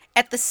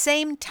 at the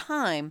same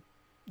time,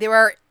 there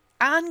are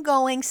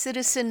ongoing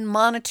citizen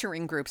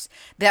monitoring groups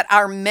that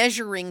are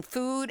measuring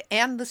food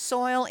and the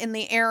soil in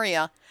the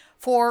area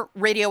for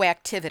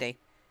radioactivity.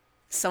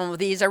 Some of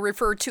these are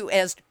referred to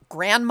as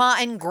Grandma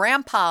and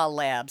Grandpa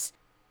labs,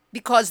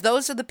 because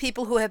those are the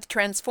people who have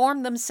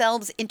transformed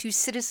themselves into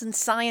citizen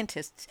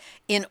scientists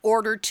in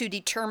order to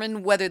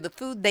determine whether the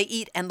food they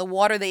eat and the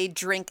water they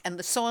drink and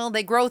the soil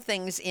they grow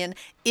things in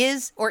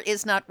is or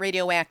is not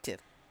radioactive.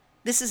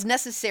 This is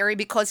necessary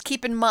because,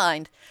 keep in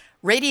mind,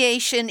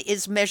 radiation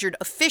is measured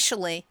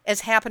officially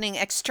as happening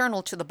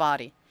external to the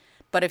body.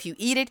 But if you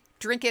eat it,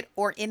 drink it,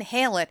 or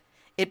inhale it,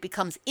 it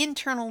becomes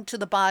internal to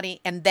the body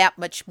and that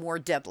much more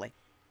deadly.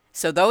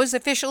 So those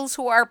officials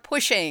who are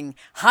pushing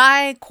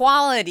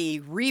high-quality,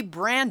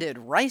 rebranded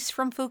rice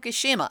from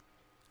Fukushima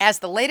as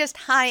the latest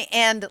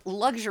high-end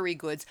luxury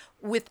goods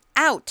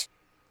without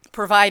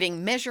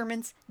providing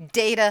measurements,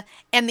 data,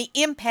 and the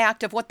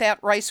impact of what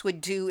that rice would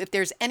do if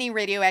there's any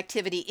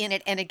radioactivity in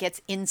it and it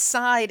gets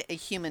inside a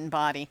human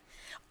body.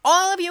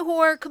 All of you who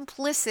are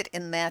complicit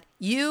in that,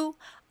 you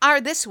are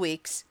this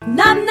week's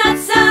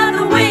Numbnuts of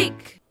the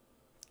Week.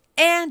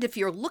 And if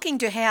you're looking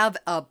to have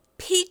a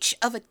peach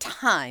of a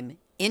time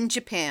in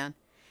Japan,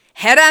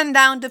 head on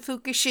down to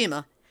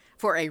Fukushima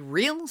for a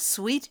real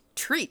sweet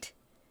treat.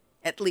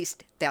 At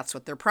least that's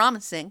what they're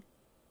promising.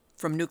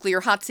 From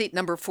Nuclear Hot Seat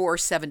number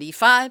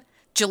 475,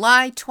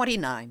 July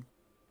 29.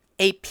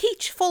 A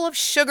peach full of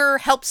sugar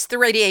helps the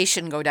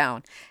radiation go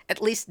down.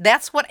 At least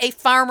that's what a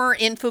farmer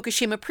in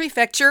Fukushima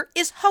Prefecture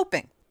is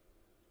hoping.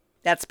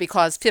 That's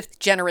because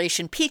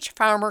fifth-generation peach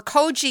farmer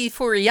Koji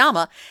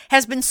Furuyama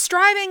has been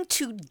striving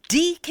to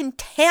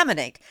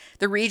decontaminate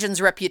the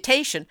region's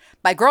reputation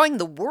by growing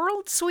the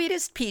world's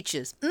sweetest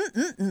peaches.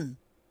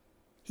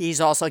 He's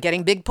also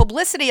getting big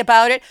publicity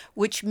about it,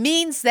 which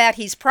means that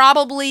he's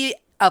probably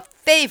a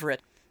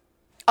favorite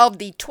of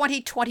the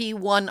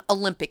 2021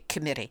 Olympic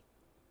Committee.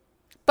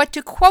 But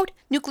to quote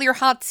Nuclear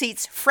Hot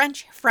Seat's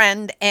French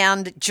friend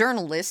and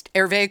journalist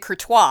Hervé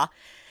Courtois,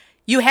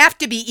 you have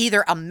to be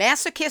either a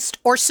masochist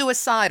or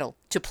suicidal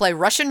to play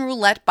Russian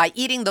roulette by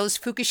eating those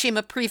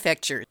Fukushima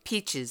Prefecture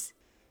peaches.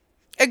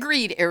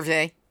 Agreed,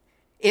 Hervé.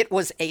 It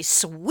was a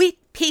sweet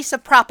piece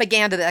of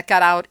propaganda that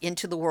got out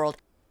into the world.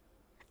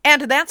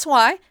 And that's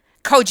why,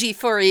 Koji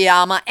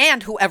Furuyama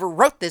and whoever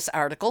wrote this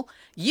article,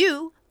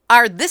 you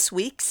are this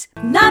week's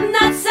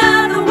Numbnuts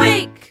of the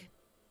Week.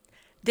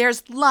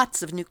 There's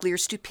lots of nuclear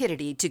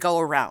stupidity to go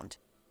around.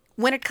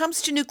 When it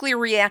comes to nuclear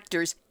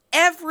reactors,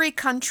 every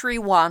country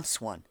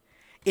wants one.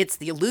 It's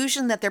the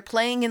illusion that they're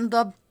playing in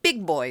the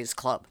big boys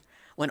club,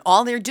 when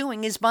all they're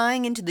doing is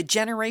buying into the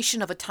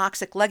generation of a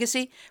toxic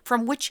legacy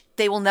from which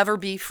they will never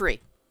be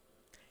free.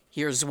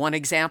 Here's one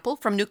example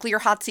from Nuclear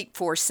Hot Seat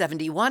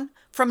 471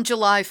 from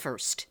July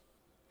 1st.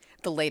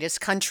 The latest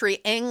country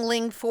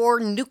angling for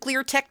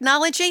nuclear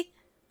technology?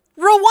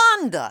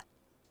 Rwanda,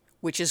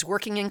 which is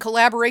working in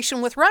collaboration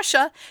with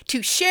Russia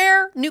to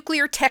share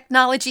nuclear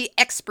technology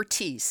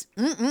expertise.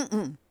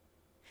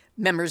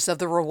 Members of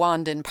the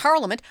Rwandan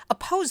parliament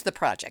oppose the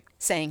project,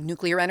 saying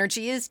nuclear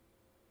energy is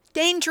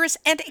dangerous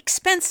and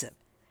expensive.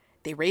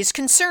 They raise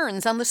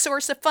concerns on the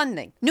source of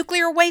funding,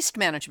 nuclear waste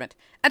management,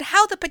 and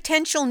how the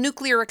potential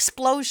nuclear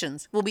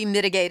explosions will be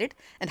mitigated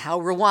and how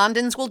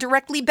Rwandans will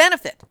directly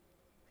benefit.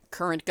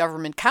 Current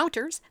government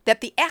counters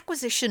that the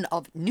acquisition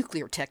of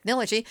nuclear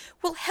technology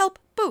will help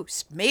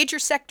boost major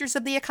sectors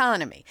of the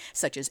economy,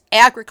 such as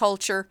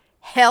agriculture,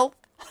 health,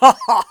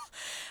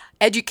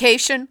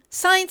 education,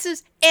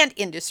 sciences, and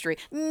industry.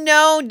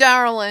 No,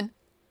 darling.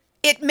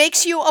 It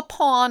makes you a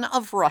pawn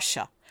of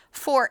Russia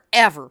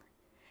forever,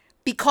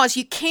 because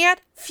you can't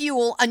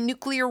fuel a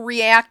nuclear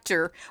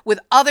reactor with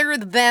other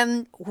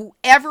than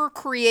whoever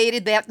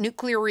created that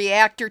nuclear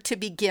reactor to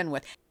begin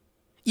with.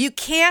 You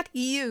can't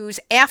use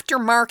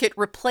aftermarket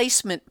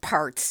replacement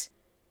parts.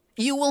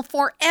 You will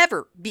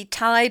forever be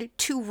tied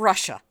to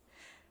Russia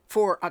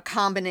for a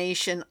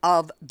combination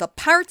of the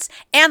parts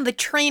and the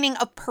training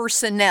of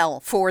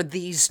personnel for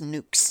these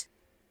nukes.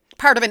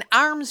 Part of an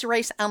arms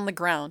race on the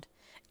ground.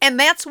 And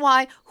that's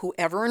why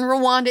whoever in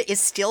Rwanda is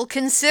still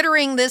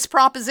considering this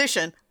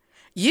proposition,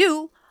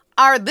 you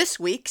are this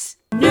week's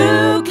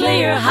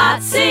Nuclear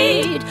Hot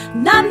Seat,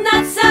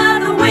 Numbnuts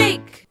of the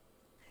Week.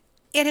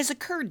 It has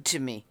occurred to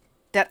me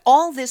that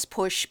all this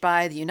push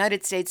by the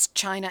United States,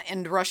 China,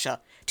 and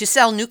Russia to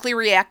sell nuclear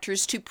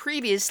reactors to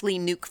previously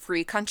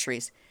nuke-free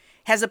countries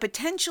has a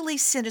potentially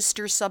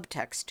sinister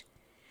subtext.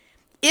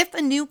 If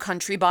a new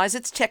country buys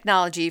its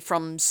technology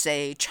from,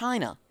 say,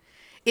 China,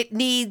 It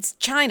needs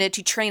China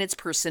to train its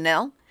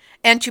personnel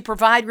and to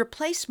provide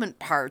replacement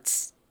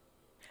parts.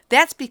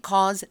 That's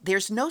because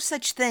there's no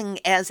such thing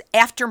as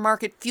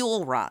aftermarket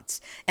fuel rods,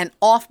 an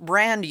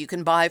off-brand you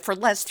can buy for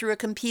less through a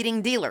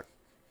competing dealer.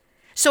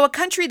 So a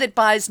country that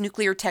buys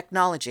nuclear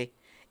technology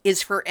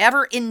is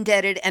forever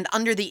indebted and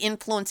under the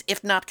influence,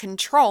 if not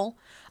control,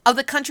 of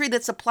the country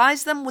that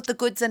supplies them with the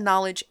goods and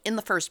knowledge in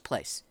the first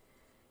place.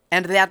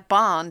 And that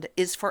bond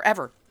is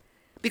forever.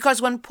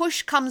 Because when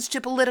push comes to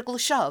political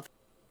shove,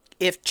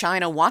 if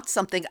China wants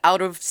something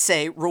out of,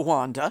 say,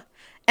 Rwanda,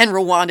 and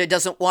Rwanda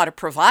doesn't want to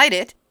provide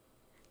it,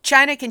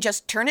 China can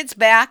just turn its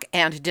back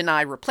and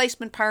deny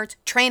replacement parts,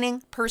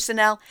 training,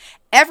 personnel,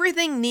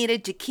 everything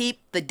needed to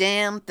keep the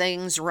damn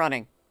things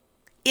running.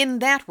 In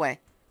that way,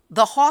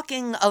 the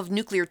hawking of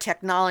nuclear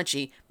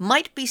technology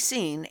might be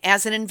seen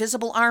as an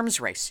invisible arms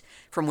race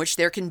from which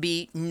there can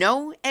be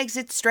no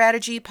exit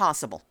strategy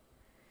possible.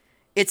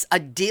 It's a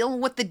deal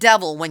with the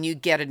devil when you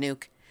get a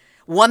nuke,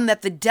 one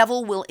that the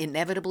devil will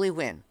inevitably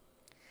win.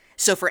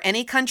 So for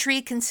any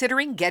country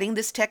considering getting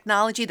this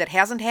technology that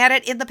hasn't had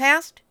it in the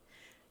past,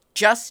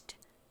 just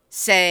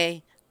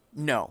say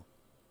no.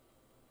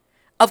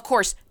 Of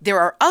course, there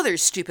are other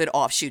stupid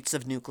offshoots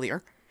of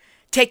nuclear.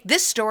 Take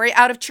this story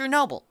out of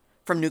Chernobyl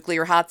from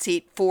Nuclear Hot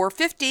Seat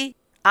 450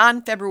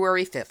 on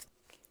February 5th.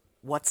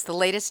 What's the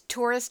latest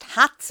tourist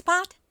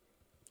hotspot?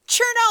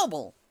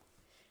 Chernobyl!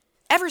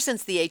 Ever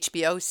since the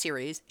HBO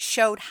series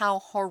showed how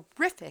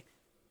horrific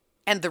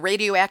and the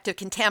radioactive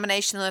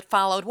contamination that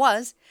followed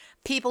was,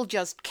 people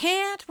just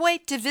can't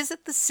wait to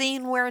visit the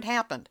scene where it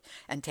happened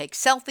and take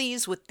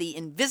selfies with the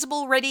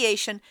invisible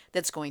radiation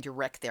that's going to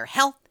wreck their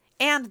health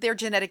and their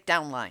genetic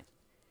downline.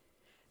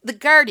 The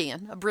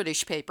Guardian, a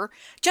British paper,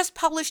 just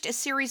published a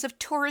series of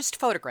tourist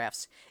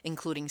photographs,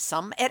 including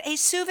some at a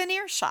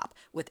souvenir shop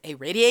with a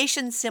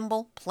radiation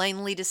symbol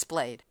plainly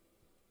displayed.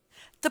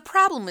 The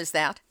problem is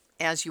that,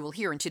 as you will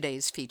hear in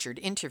today's featured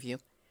interview,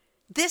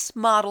 this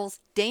models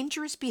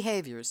dangerous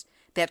behaviors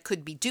that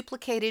could be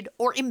duplicated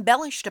or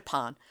embellished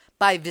upon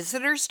by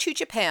visitors to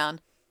Japan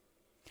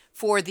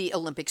for the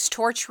Olympics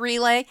torch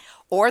relay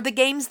or the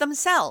games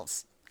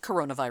themselves,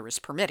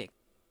 coronavirus permitting.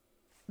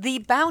 The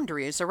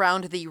boundaries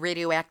around the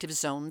radioactive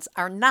zones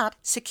are not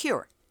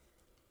secure.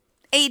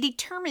 A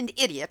determined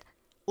idiot,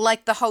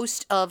 like the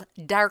host of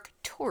Dark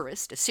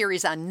Tourist, a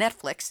series on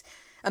Netflix,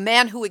 a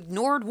man who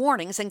ignored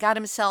warnings and got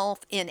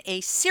himself in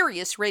a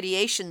serious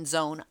radiation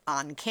zone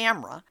on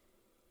camera,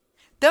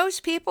 those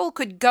people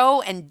could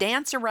go and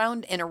dance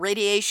around in a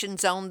radiation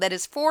zone that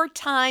is 4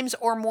 times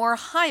or more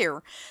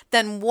higher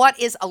than what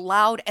is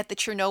allowed at the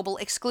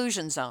Chernobyl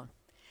exclusion zone.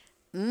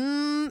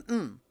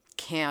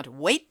 Can't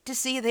wait to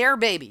see their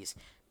babies,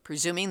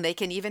 presuming they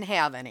can even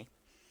have any.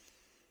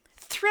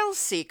 Thrill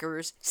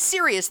seekers,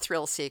 serious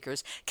thrill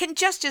seekers, can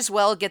just as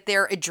well get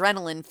their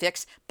adrenaline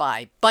fix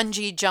by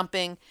bungee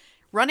jumping,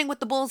 running with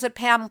the bulls at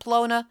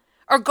Pamplona,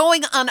 or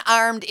going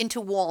unarmed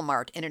into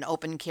Walmart in an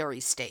open carry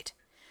state.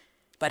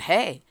 But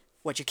hey,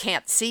 what you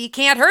can't see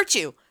can't hurt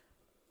you,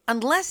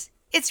 unless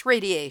it's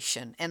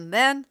radiation, and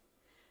then,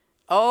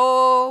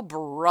 oh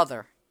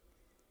brother.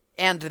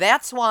 And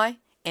that's why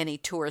any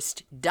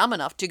tourist dumb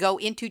enough to go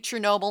into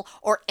Chernobyl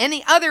or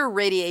any other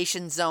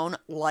radiation zone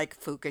like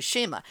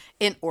Fukushima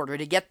in order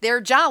to get their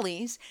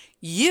jollies,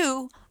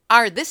 you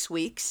are this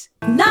week's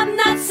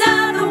Numbnuts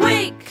of the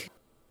Week.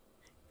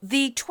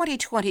 The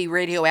 2020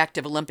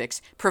 Radioactive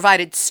Olympics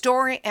provided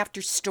story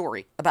after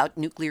story about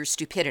nuclear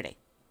stupidity.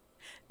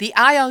 The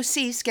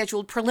IOC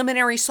scheduled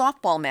preliminary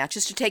softball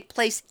matches to take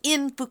place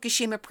in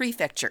Fukushima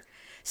Prefecture,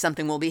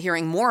 something we'll be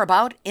hearing more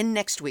about in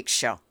next week's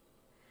show.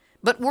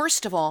 But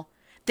worst of all,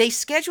 they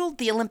scheduled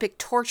the Olympic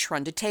torch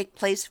run to take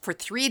place for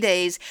 3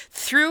 days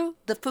through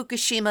the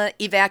Fukushima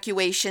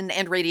evacuation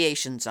and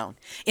radiation zone,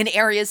 in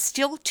areas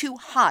still too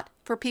hot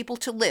for people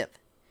to live.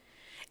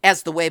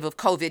 As the wave of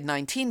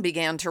COVID-19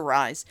 began to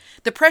rise,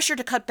 the pressure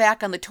to cut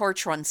back on the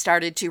torch run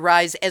started to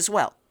rise as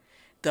well,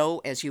 though,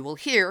 as you will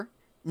hear,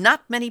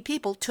 not many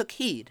people took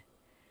heed.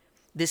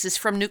 This is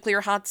from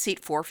Nuclear Hot Seat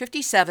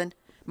 457,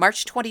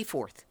 March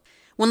 24th.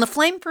 When the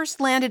flame first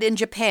landed in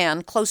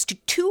Japan, close to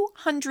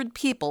 200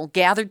 people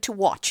gathered to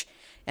watch,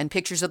 and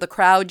pictures of the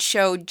crowd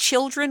showed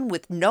children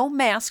with no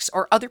masks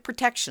or other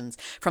protections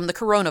from the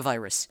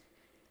coronavirus.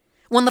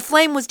 When the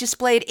flame was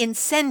displayed in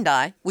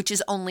Sendai, which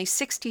is only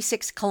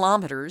 66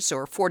 kilometers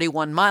or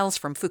 41 miles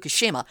from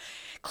Fukushima,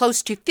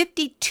 close to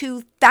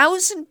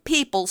 52,000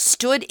 people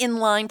stood in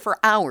line for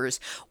hours,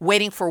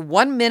 waiting for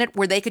 1 minute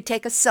where they could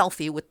take a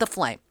selfie with the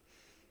flame.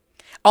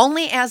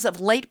 Only as of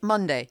late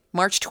Monday,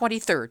 March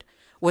 23rd,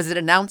 was it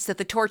announced that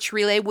the torch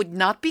relay would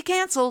not be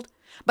canceled,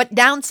 but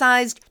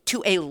downsized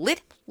to a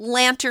lit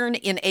lantern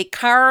in a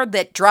car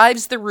that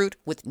drives the route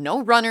with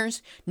no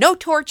runners, no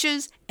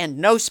torches, and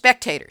no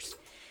spectators.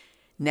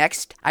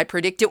 Next, I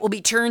predict it will be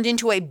turned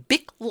into a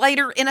Bic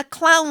lighter in a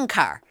clown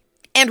car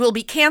and will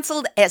be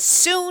canceled as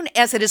soon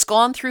as it has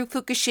gone through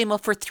Fukushima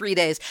for 3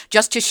 days,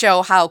 just to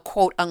show how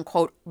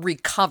quote-unquote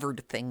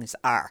recovered things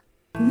are.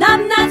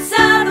 Numbnuts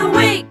of the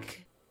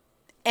Week.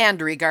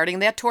 And regarding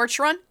that torch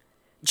run,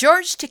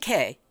 George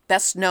Takei,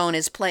 best known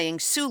as playing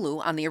Sulu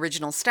on the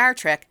original Star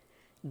Trek,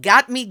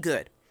 got me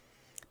good.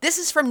 This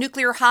is from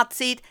Nuclear Hot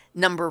Seat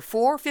number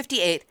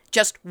 458,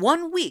 just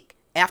 1 week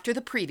after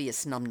the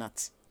previous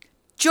Numbnuts.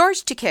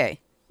 George Takei,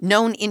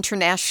 known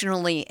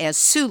internationally as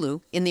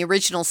Sulu in the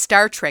original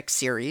Star Trek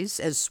series,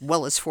 as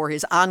well as for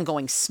his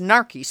ongoing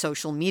snarky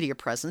social media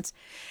presence,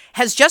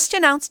 has just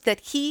announced that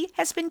he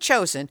has been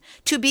chosen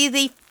to be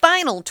the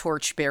final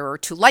torchbearer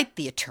to light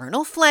the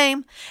eternal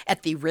flame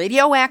at the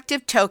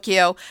radioactive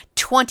Tokyo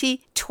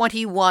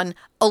 2021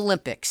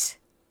 Olympics.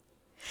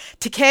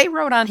 Takei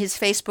wrote on his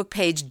Facebook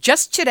page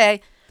just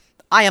today,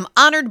 "I am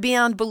honored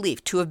beyond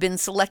belief to have been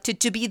selected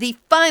to be the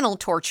final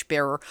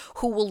torchbearer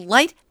who will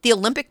light the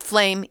Olympic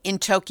flame in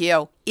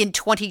Tokyo in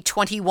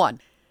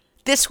 2021.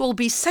 This will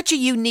be such a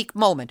unique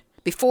moment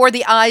before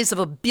the eyes of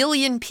 1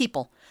 billion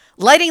people,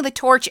 lighting the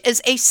torch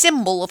as a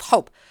symbol of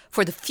hope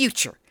for the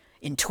future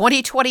in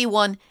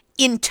 2021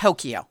 in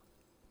Tokyo."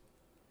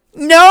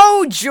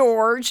 No,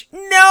 George,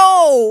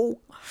 no!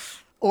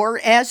 Or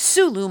as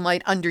Sulu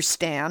might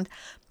understand,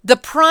 the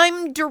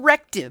Prime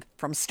Directive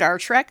from Star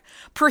Trek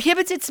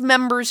prohibits its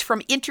members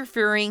from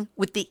interfering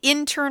with the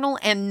internal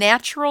and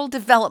natural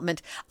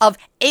development of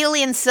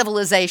alien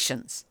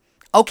civilizations.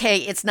 Okay,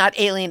 it's not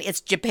alien, it's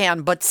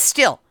Japan, but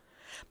still,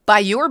 by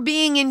your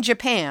being in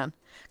Japan,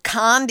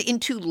 conned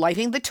into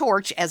lighting the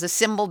torch as a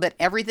symbol that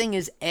everything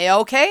is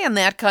A-okay in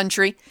that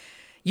country,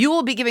 you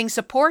will be giving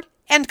support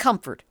and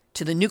comfort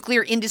to the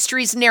nuclear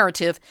industry's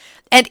narrative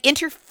and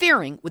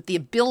interfering with the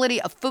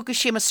ability of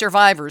Fukushima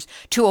survivors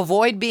to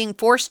avoid being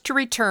forced to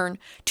return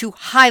to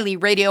highly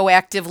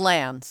radioactive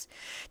lands,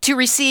 to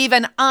receive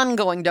an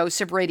ongoing dose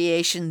of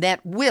radiation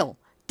that will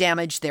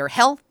damage their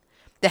health,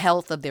 the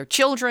health of their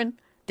children,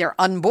 their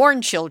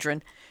unborn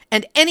children,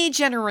 and any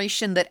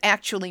generation that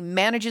actually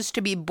manages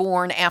to be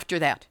born after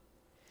that.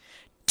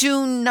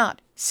 Do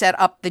not set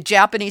up the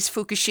Japanese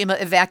Fukushima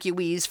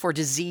evacuees for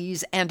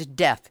disease and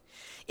death.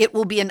 It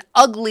will be an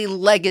ugly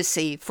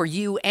legacy for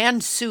you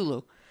and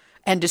Sulu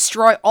and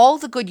destroy all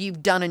the good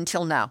you've done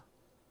until now.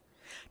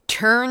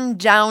 Turn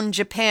down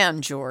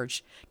Japan,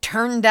 George.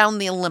 Turn down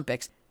the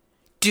Olympics.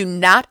 Do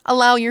not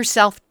allow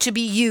yourself to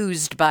be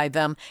used by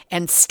them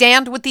and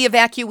stand with the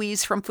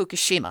evacuees from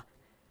Fukushima.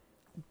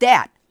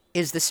 That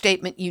is the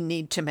statement you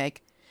need to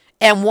make,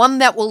 and one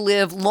that will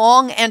live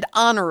long and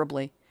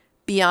honorably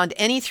beyond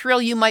any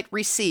thrill you might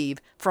receive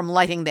from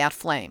lighting that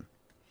flame.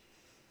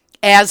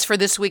 As for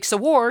this week's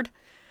award,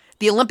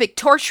 the Olympic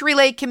Torch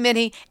Relay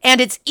Committee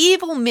and its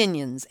evil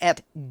minions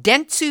at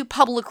Dentsu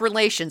Public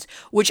Relations,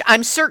 which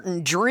I'm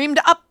certain dreamed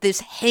up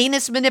this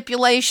heinous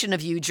manipulation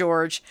of you,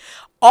 George,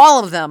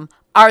 all of them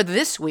are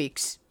this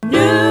week's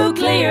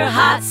Nuclear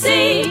Hot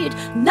Seat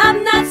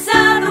Numbnuts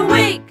of the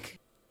Week.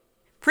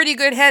 Pretty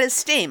good head of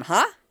steam,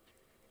 huh?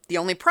 The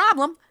only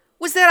problem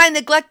was that I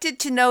neglected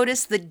to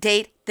notice the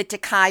date that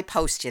Takei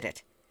posted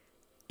it.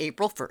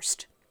 April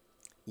 1st.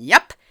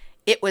 Yep.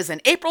 It was an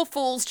April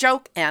Fool's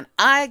joke, and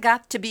I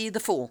got to be the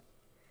fool.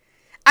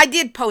 I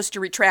did post a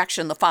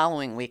retraction the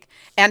following week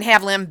and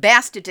have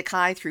lambasted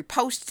Takei through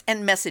posts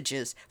and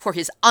messages for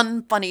his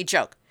unfunny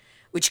joke,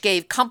 which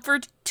gave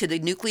comfort to the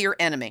nuclear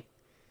enemy.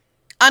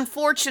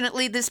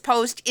 Unfortunately, this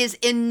post is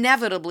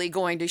inevitably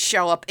going to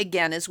show up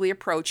again as we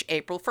approach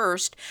April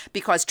 1st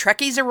because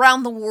Trekkies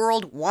around the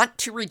world want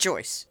to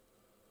rejoice.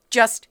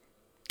 Just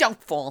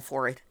don't fall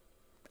for it.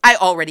 I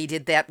already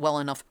did that well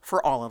enough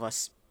for all of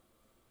us.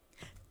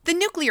 The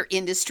nuclear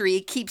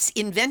industry keeps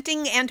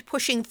inventing and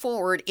pushing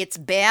forward its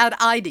bad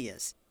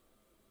ideas.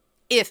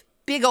 If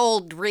big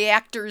old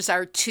reactors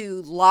are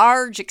too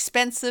large,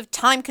 expensive,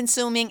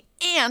 time-consuming,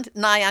 and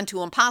nigh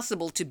unto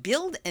impossible to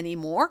build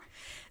anymore,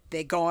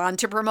 they go on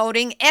to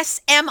promoting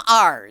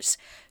SMRs,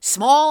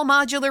 small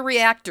modular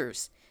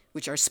reactors,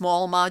 which are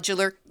small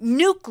modular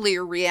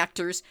nuclear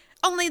reactors,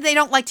 only they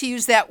don't like to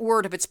use that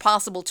word if it's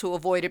possible to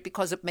avoid it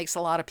because it makes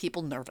a lot of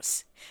people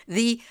nervous.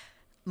 The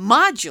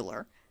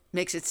modular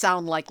makes it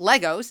sound like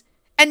Legos,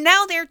 and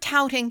now they're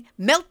touting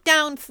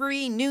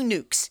meltdown-free new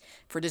nukes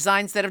for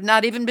designs that have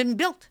not even been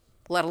built,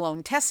 let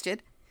alone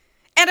tested.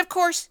 And of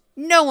course,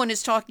 no one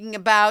is talking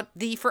about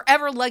the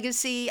forever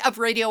legacy of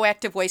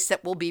radioactive waste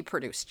that will be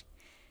produced.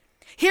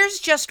 Here's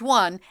just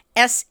one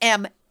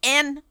SMNR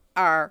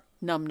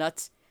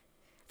numbnuts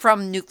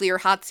from Nuclear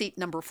Hot Seat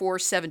number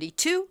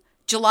 472,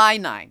 July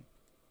 9.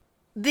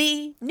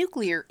 The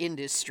nuclear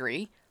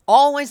industry,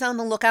 always on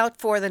the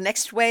lookout for the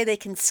next way they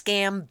can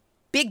scam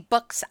big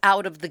bucks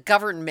out of the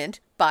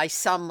government by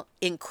some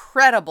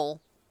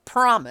incredible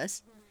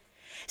promise,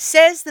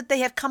 says that they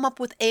have come up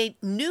with a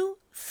new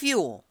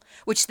fuel,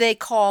 which they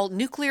call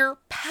nuclear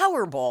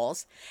power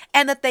balls,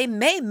 and that they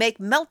may make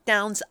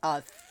meltdowns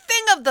a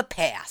thing of the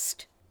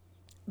past.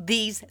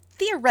 These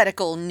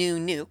theoretical new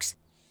nukes,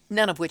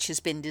 none of which has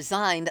been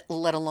designed,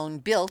 let alone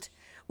built,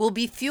 will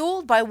be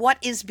fueled by what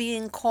is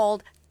being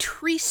called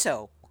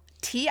TRISO,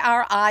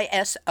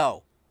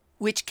 T-R-I-S-O,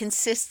 which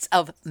consists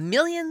of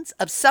millions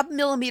of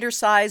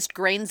sub-millimeter-sized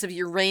grains of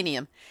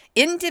uranium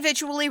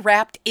individually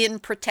wrapped in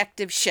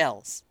protective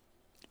shells.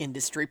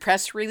 Industry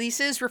press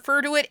releases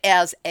refer to it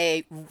as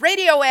a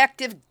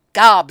radioactive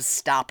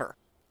gobstopper,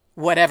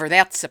 whatever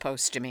that's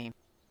supposed to mean.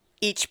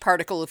 Each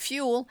particle of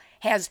fuel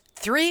has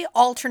 3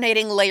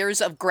 alternating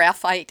layers of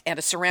graphite and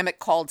a ceramic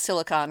called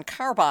silicon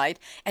carbide,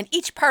 and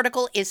each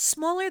particle is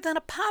smaller than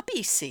a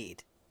poppy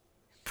seed.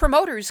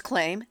 Promoters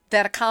claim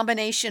that a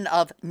combination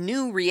of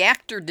new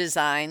reactor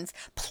designs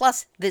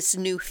plus this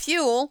new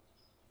fuel,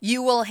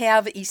 you will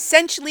have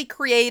essentially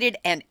created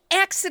an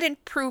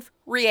accident-proof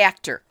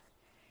reactor.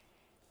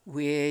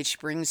 Which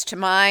brings to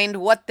mind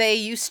what they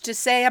used to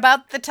say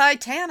about the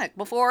Titanic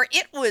before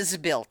it was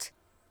built.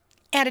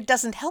 And it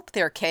doesn't help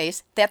their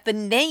case that the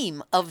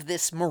name of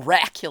this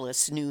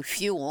miraculous new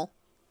fuel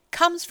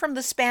comes from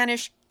the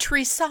Spanish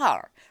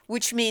trizar,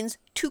 which means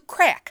to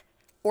crack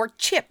or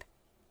chip.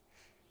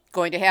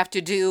 Going to have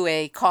to do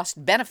a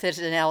cost-benefit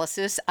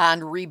analysis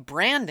on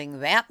rebranding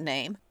that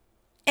name.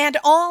 And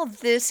all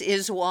this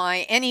is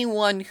why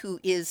anyone who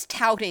is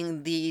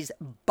touting these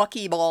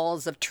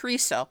buckyballs of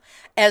triso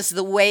as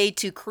the way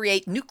to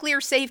create nuclear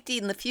safety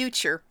in the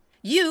future,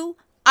 you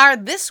are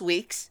this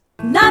week's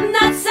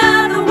Numbnuts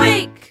of the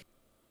Week!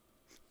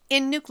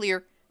 In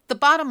nuclear, the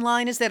bottom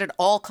line is that it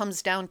all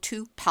comes down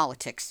to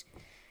politics.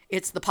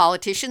 It's the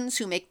politicians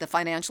who make the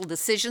financial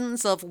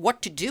decisions of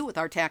what to do with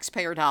our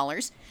taxpayer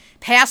dollars,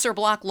 pass or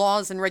block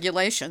laws and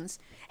regulations,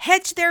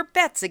 hedge their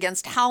bets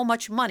against how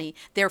much money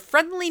their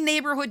friendly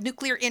neighborhood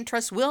nuclear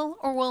interests will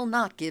or will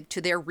not give to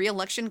their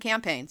re-election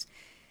campaigns.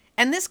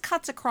 And this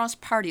cuts across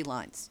party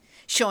lines,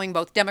 showing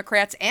both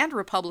Democrats and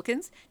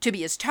Republicans to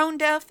be as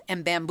tone-deaf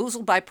and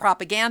bamboozled by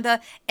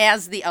propaganda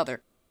as the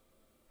other.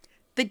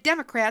 The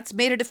Democrats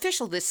made it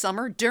official this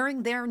summer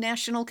during their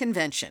national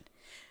convention.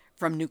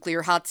 From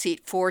Nuclear Hot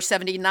Seat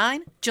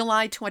 479,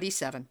 July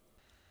 27.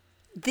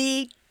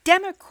 The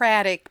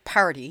Democratic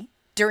Party,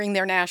 during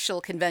their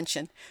national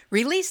convention,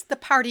 released the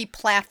party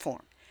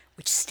platform,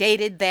 which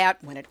stated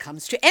that when it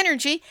comes to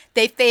energy,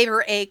 they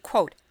favor a,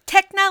 quote,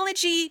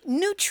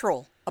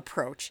 technology-neutral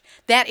approach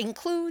that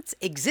includes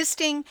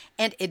existing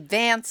and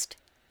advanced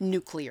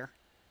nuclear.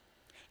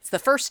 It's the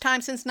first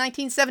time since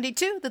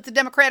 1972 that the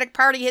Democratic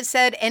Party has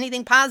said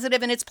anything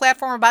positive in its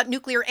platform about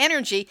nuclear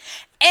energy,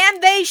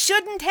 and they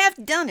shouldn't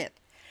have done it.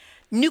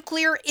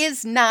 Nuclear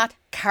is not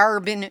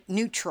carbon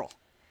neutral.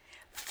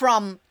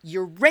 From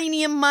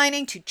uranium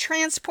mining to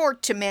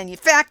transport to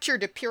manufacture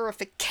to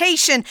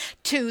purification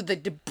to the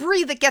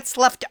debris that gets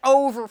left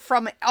over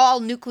from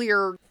all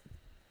nuclear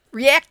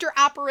reactor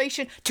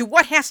operation to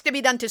what has to be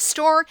done to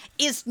store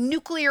is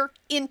nuclear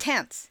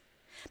intense.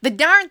 The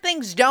darn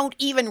things don't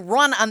even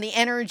run on the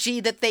energy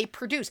that they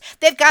produce.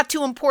 They've got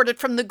to import it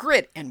from the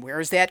grid. And where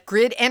is that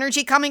grid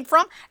energy coming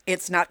from?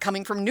 It's not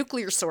coming from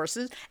nuclear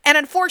sources. And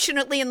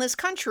unfortunately, in this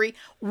country,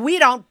 we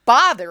don't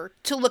bother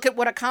to look at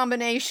what a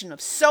combination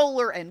of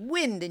solar and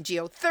wind and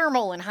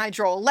geothermal and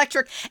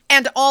hydroelectric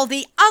and all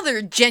the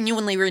other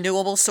genuinely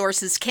renewable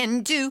sources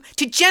can do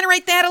to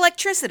generate that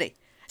electricity.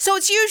 So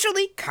it's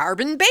usually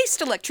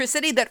carbon-based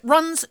electricity that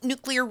runs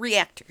nuclear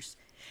reactors.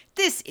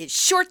 This is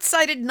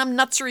short-sighted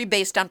numbnutsery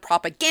based on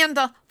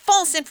propaganda,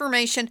 false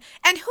information,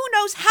 and who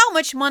knows how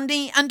much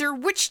money under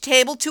which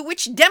table to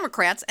which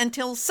Democrats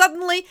until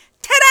suddenly,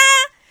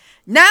 ta-da!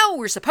 Now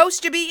we're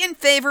supposed to be in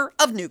favor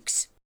of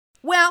nukes.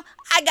 Well,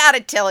 I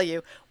gotta tell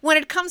you, when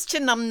it comes to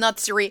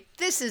numbnutsery,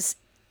 this is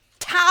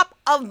top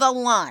of the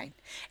line.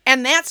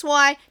 And that's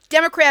why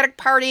Democratic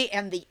Party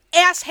and the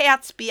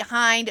asshats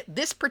behind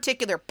this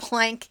particular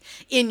plank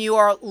in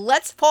your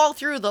let's fall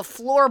through the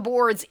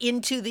floorboards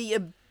into the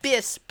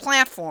abyss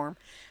platform,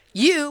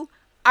 you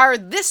are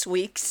this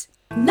week's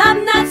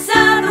Numbnuts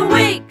of the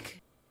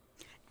Week!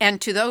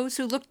 And to those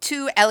who look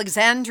to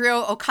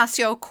Alexandria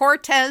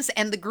Ocasio-Cortez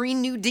and the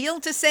Green New Deal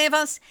to save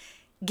us,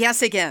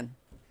 guess again.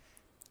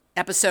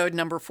 Episode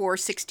number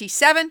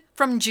 467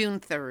 from June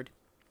 3rd.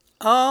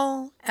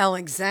 Oh,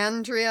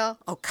 Alexandria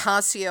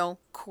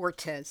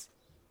Ocasio-Cortez.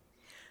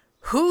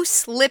 Who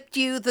slipped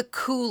you the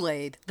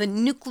Kool-Aid, the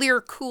nuclear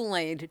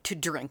Kool-Aid, to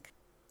drink?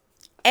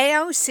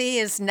 AOC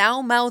is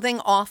now mouthing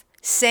off,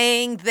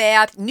 saying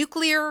that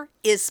nuclear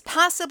is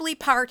possibly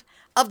part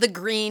of the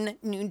Green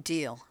New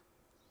Deal.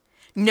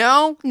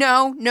 No,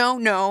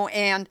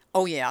 and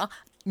oh yeah,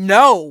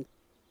 no.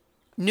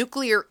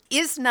 Nuclear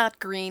is not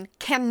green,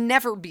 can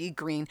never be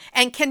green,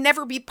 and can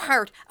never be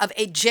part of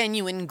a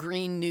genuine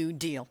Green New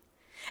Deal.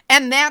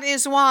 And that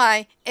is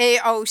why,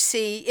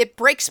 AOC, it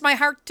breaks my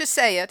heart to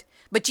say it,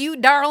 but you,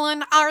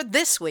 darling, are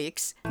this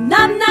week's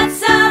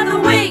Numbnuts of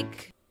the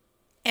Week!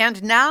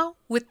 And now,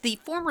 with the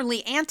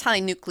formerly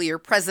anti-nuclear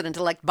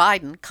President-elect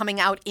Biden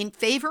coming out in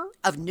favor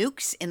of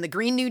nukes in the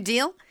Green New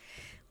Deal,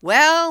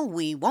 well,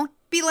 we won't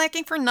be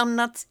lacking for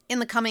numbnuts in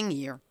the coming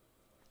year.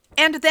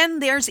 And then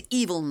there's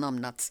evil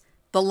numbnuts,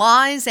 the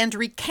lies and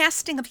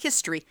recasting of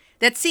history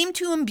that seem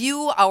to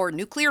imbue our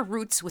nuclear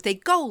roots with a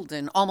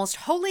golden, almost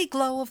holy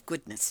glow of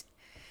goodness.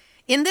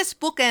 In this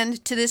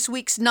bookend to this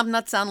week's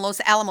numbnuts on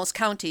Los Alamos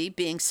County,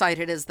 being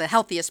cited as the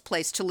healthiest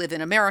place to live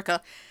in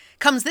America,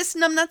 comes this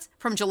numbnuts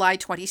from July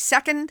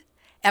 22nd,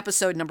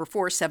 episode number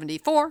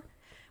 474,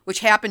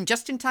 which happened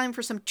just in time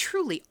for some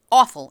truly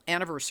awful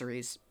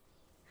anniversaries.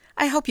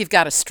 I hope you've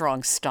got a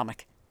strong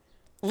stomach.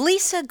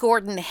 Lisa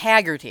Gordon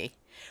Hagerty,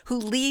 who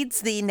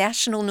leads the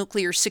National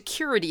Nuclear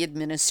Security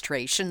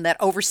Administration that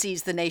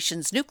oversees the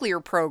nation's nuclear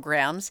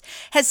programs,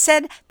 has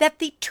said that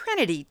the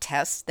Trinity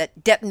test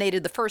that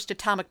detonated the first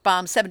atomic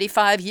bomb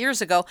 75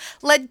 years ago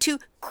led to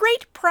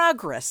great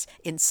progress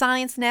in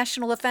science,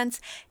 national defense,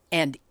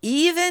 and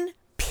even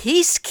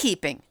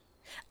peacekeeping.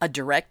 A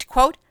direct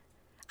quote,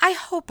 "I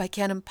hope I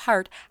can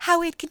impart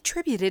how it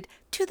contributed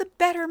to the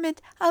betterment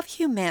of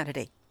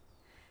humanity."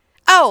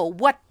 Oh,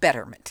 what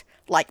betterment?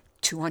 Like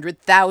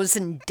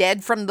 200,000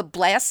 dead from the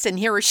blasts in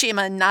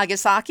Hiroshima and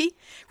Nagasaki,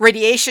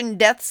 radiation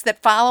deaths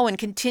that follow and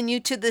continue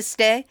to this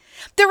day,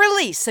 the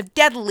release of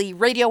deadly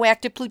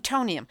radioactive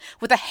plutonium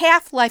with a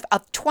half-life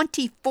of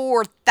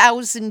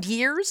 24,000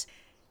 years.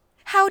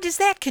 How does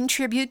that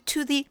contribute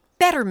to the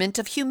betterment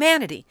of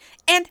humanity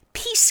and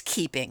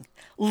peacekeeping,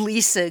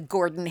 Lisa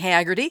Gordon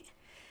Hagerty?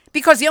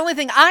 Because the only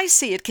thing I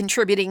see it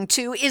contributing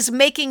to is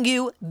making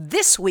you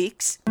this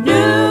week's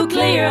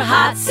Nuclear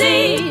Hot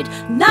Seat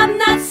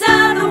Numbnuts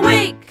of the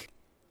Week.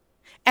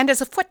 And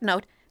as a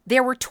footnote,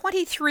 there were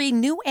 23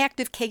 new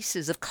active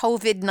cases of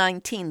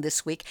COVID-19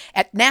 this week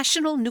at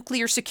National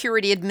Nuclear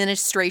Security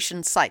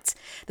Administration sites,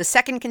 the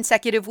second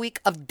consecutive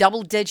week of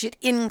double-digit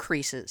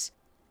increases.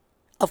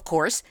 Of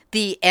course,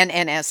 the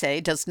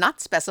NNSA does not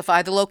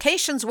specify the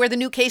locations where the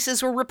new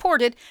cases were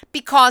reported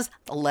because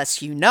the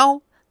less you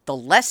know, the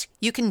less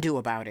you can do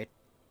about it.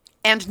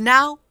 And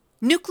now,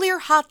 Nuclear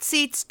Hot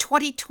Seats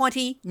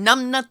 2020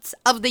 Numbnuts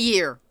of the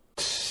Year.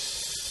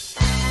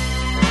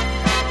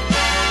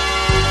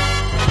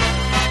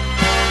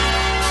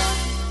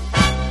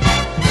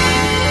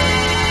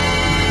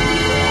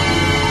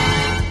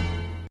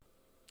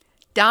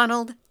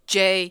 Donald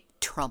J.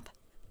 Trump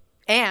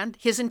and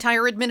his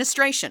entire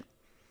administration.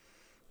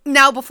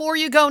 Now, before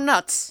you go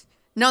nuts,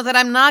 know that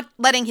I'm not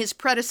letting his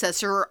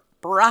predecessor,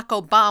 Barack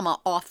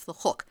Obama, off the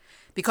hook,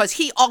 because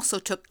he also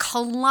took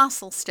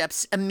colossal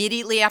steps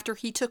immediately after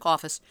he took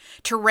office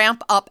to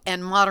ramp up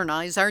and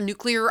modernize our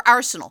nuclear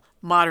arsenal,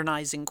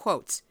 modernizing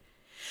quotes.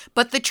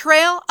 But the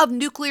trail of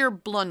nuclear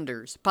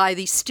blunders by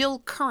the still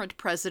current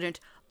president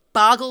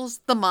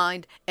boggles the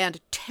mind and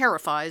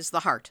terrifies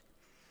the heart.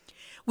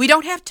 We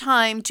don't have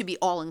time to be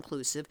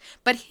all-inclusive,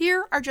 but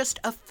here are just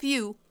a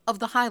few of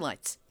the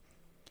highlights.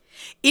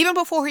 Even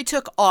before he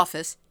took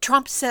office,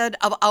 Trump said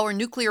of our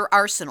nuclear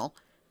arsenal,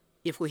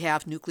 "If we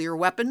have nuclear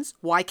weapons,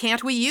 why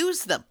can't we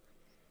use them?"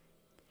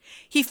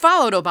 He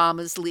followed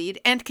Obama's lead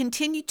and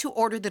continued to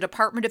order the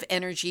Department of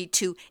Energy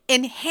to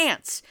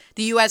enhance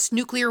the U.S.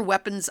 nuclear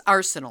weapons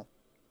arsenal.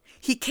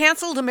 He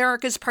canceled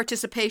America's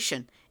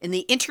participation in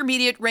the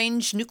Intermediate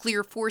Range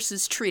Nuclear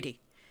Forces Treaty,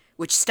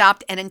 which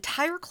stopped an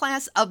entire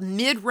class of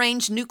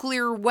mid-range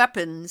nuclear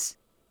weapons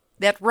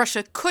that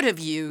Russia could have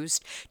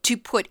used to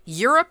put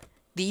Europe,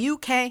 the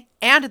UK,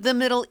 and the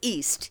Middle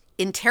East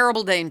in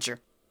terrible danger.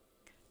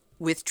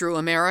 Withdrew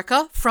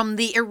America from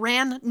the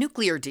Iran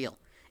nuclear deal,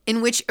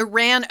 in which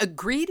Iran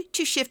agreed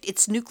to shift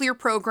its nuclear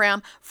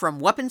program from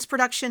weapons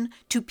production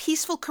to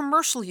peaceful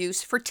commercial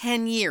use for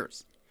 10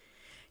 years.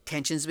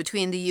 Tensions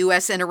between the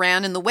U.S. and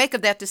Iran in the wake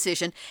of that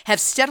decision have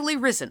steadily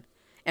risen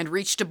and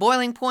reached a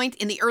boiling point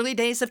in the early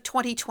days of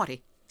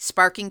 2020,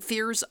 sparking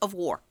fears of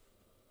war.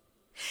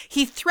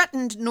 He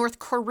threatened North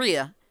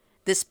Korea,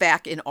 this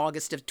back in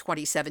August of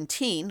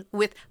 2017,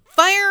 with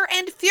fire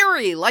and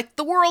fury like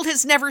the world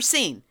has never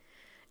seen,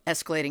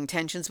 escalating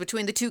tensions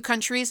between the two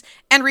countries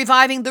and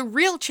reviving the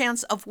real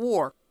chance of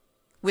war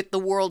with the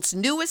world's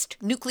newest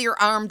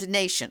nuclear-armed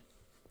nation.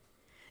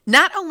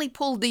 Not only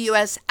pulled the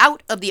U.S.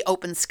 out of the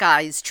Open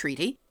Skies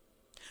Treaty,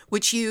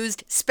 which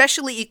used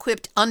specially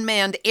equipped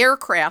unmanned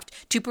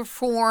aircraft to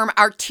perform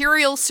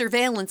arterial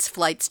surveillance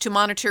flights to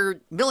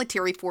monitor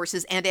military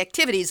forces and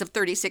activities of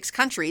 36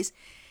 countries,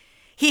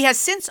 he has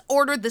since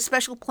ordered the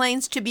special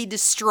planes to be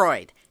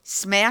destroyed,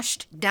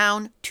 smashed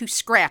down to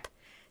scrap,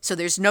 so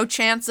there's no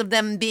chance of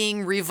them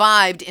being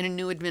revived in a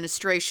new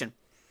administration.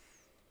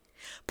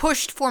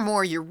 Pushed for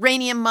more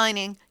uranium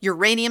mining,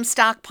 uranium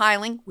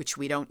stockpiling, which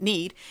we don't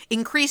need,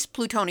 increased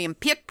plutonium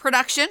pit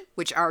production,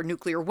 which our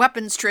nuclear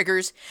weapons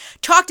triggers,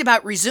 talked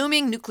about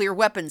resuming nuclear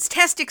weapons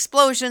test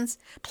explosions,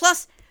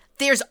 plus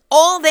there's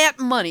all that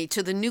money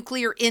to the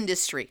nuclear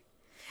industry.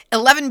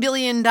 $11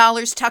 billion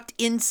tucked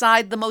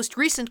inside the most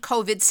recent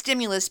COVID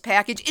stimulus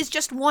package is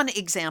just one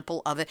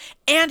example of it,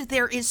 and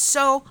there is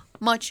so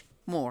much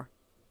more.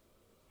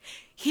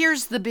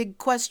 Here's the big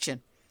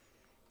question.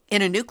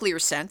 In a nuclear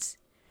sense,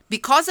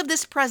 because of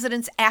this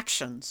president's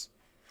actions,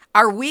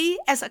 are we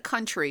as a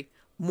country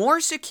more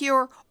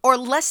secure or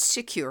less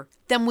secure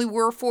than we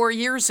were 4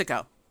 years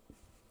ago?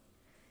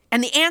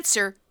 And the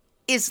answer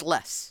is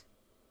less.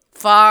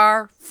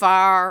 Far,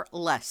 far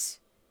less.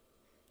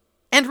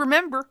 And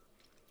remember,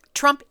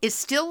 Trump is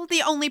still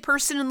the only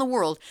person in the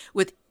world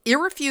with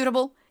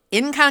irrefutable,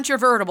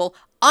 incontrovertible,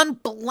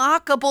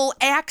 unblockable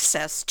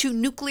access to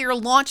nuclear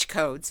launch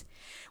codes,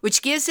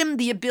 which gives him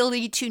the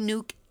ability to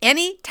nuke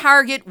any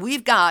target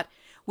we've got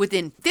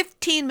within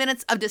 15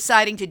 minutes of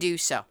deciding to do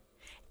so.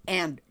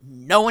 And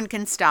no one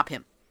can stop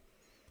him.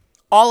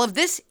 All of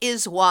this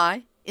is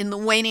why, in the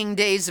waning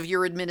days of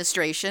your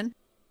administration,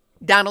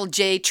 Donald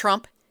J.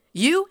 Trump,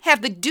 you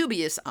have the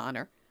dubious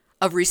honor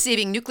of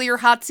receiving Nuclear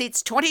Hot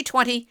Seat's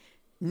 2020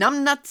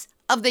 Numbnuts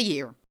of the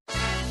Year.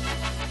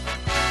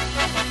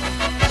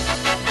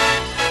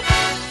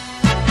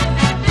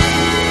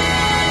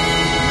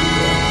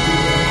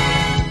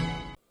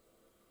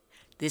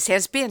 This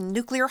has been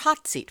Nuclear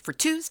Hot Seat for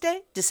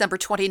Tuesday, December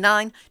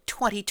 29,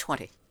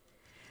 2020.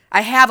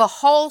 I have a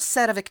whole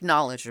set of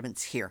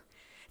acknowledgments here.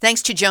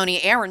 Thanks to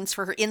Joni Aarons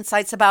for her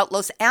insights about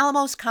Los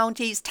Alamos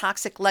County's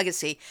toxic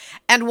legacy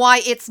and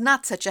why it's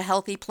not such a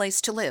healthy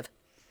place to live.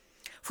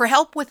 For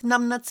help with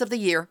Numbnuts of the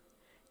Year,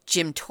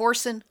 Jim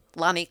Torson,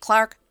 Lonnie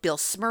Clark, Bill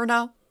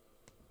Smyrno,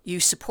 you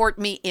support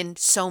me in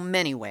so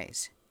many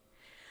ways.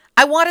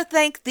 I want to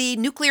thank the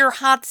Nuclear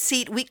Hot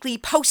Seat weekly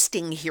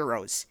posting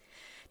heroes.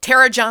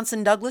 Tara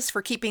Johnson Douglas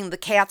for keeping the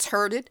cats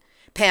herded,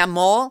 Pam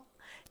Moll,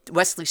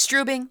 Wesley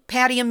Strubing,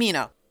 Patty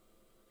Amino.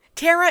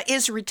 Tara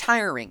is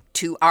retiring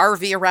to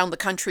RV around the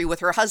country with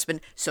her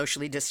husband,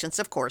 socially distanced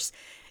of course,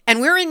 and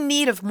we're in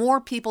need of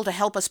more people to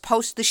help us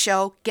post the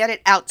show, get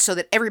it out so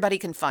that everybody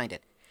can find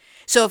it.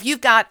 So if you've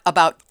got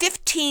about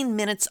 15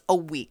 minutes a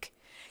week,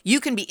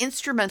 you can be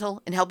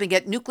instrumental in helping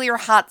get Nuclear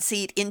Hot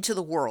Seat into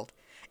the world,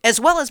 as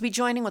well as be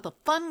joining with a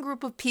fun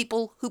group of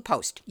people who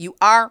post. You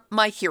are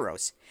my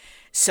heroes.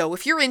 So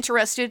if you're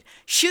interested,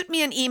 shoot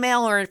me an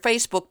email or a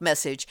Facebook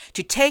message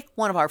to take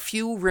one of our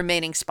few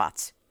remaining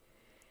spots.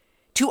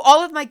 To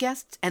all of my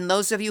guests and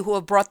those of you who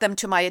have brought them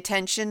to my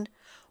attention,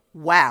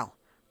 wow,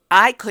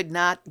 I could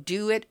not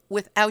do it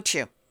without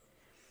you.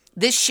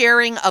 This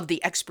sharing of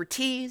the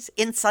expertise,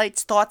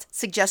 insights, thoughts,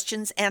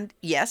 suggestions, and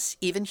yes,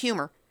 even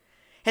humor,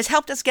 has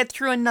helped us get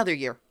through another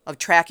year of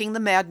tracking the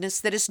madness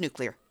that is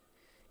nuclear.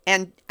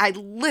 And I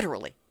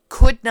literally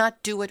could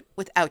not do it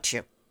without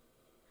you.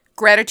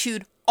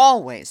 Gratitude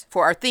always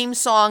for our theme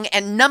song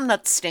and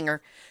numbnut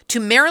stinger to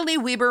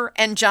Marilee Weber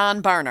and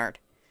John Barnard.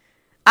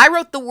 I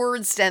wrote the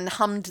words and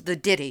hummed the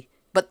ditty,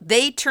 but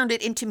they turned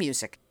it into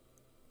music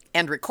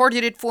and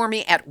recorded it for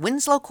me at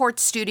Winslow Court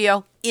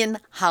Studio in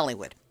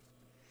Hollywood.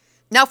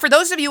 Now, for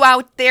those of you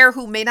out there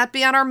who may not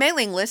be on our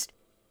mailing list,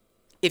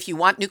 if you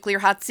want Nuclear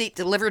Hot Seat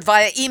delivered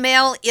via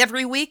email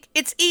every week,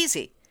 it's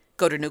easy.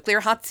 Go to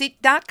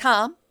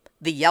nuclearhotseat.com,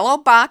 the yellow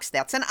box,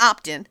 that's an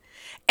opt-in,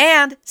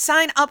 and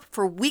sign up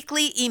for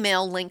weekly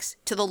email links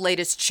to the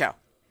latest show.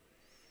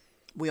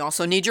 We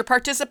also need your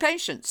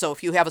participation, so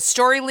if you have a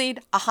story lead,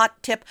 a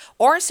hot tip,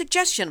 or a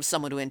suggestion of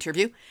someone to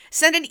interview,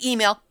 send an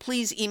email.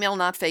 Please email,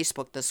 not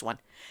Facebook, this one.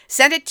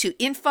 Send it to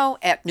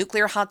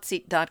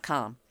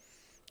info@nuclearhotseat.com.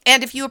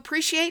 And if you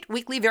appreciate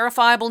weekly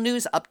verifiable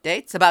news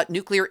updates about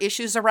nuclear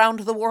issues around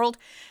the world,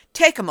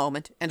 take a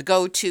moment and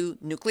go to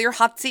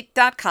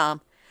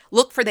nuclearhotseat.com.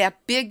 Look for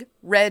that big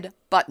red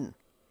button.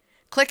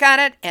 Click on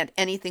it and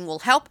anything will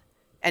help,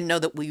 and know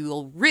that we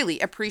will really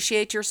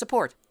appreciate your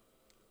support.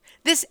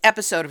 This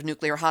episode of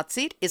Nuclear Hot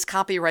Seat is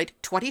copyright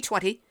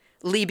 2020,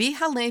 Libby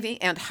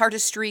Halevi and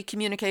Heartistry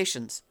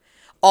Communications.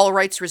 All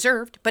rights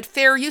reserved, but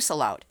fair use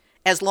allowed,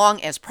 as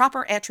long as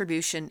proper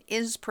attribution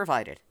is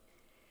provided.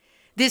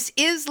 This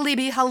is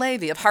Libby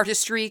Halevi of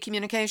Heartistry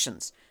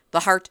Communications,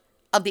 the heart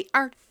of the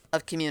art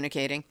of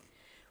communicating,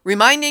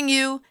 reminding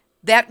you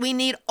that we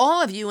need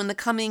all of you in the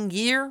coming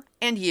year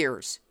and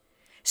years.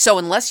 So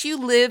unless you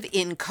live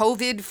in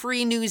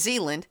COVID-free New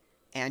Zealand,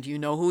 and you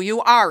know who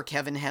you are,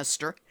 Kevin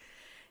Hester,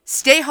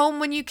 stay home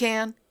when you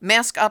can,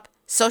 mask up,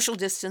 social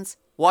distance,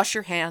 wash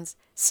your hands,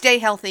 stay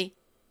healthy,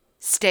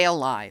 stay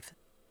alive.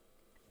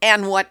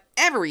 And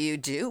whatever you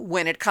do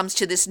when it comes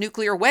to this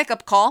nuclear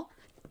wake-up call,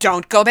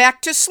 don't go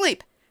back to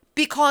sleep,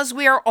 because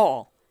we are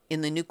all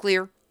in the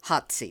Nuclear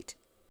Hot Seat.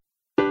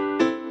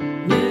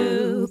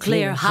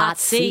 Nuclear Hot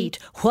Seat.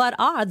 What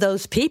are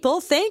those people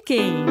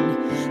thinking?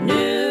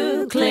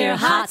 Nuclear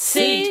Hot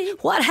Seat.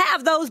 What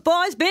have those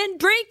boys been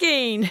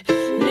drinking?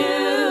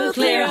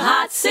 Nuclear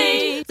Hot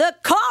Seat. The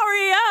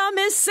corium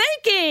is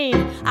sinking.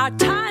 Our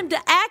time to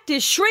act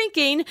is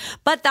shrinking,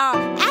 but our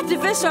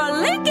activists are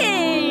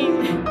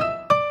linking.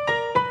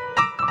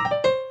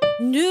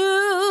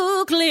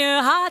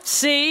 Nuclear Hot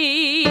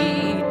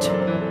Seat.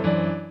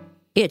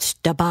 It's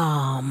the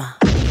bomb.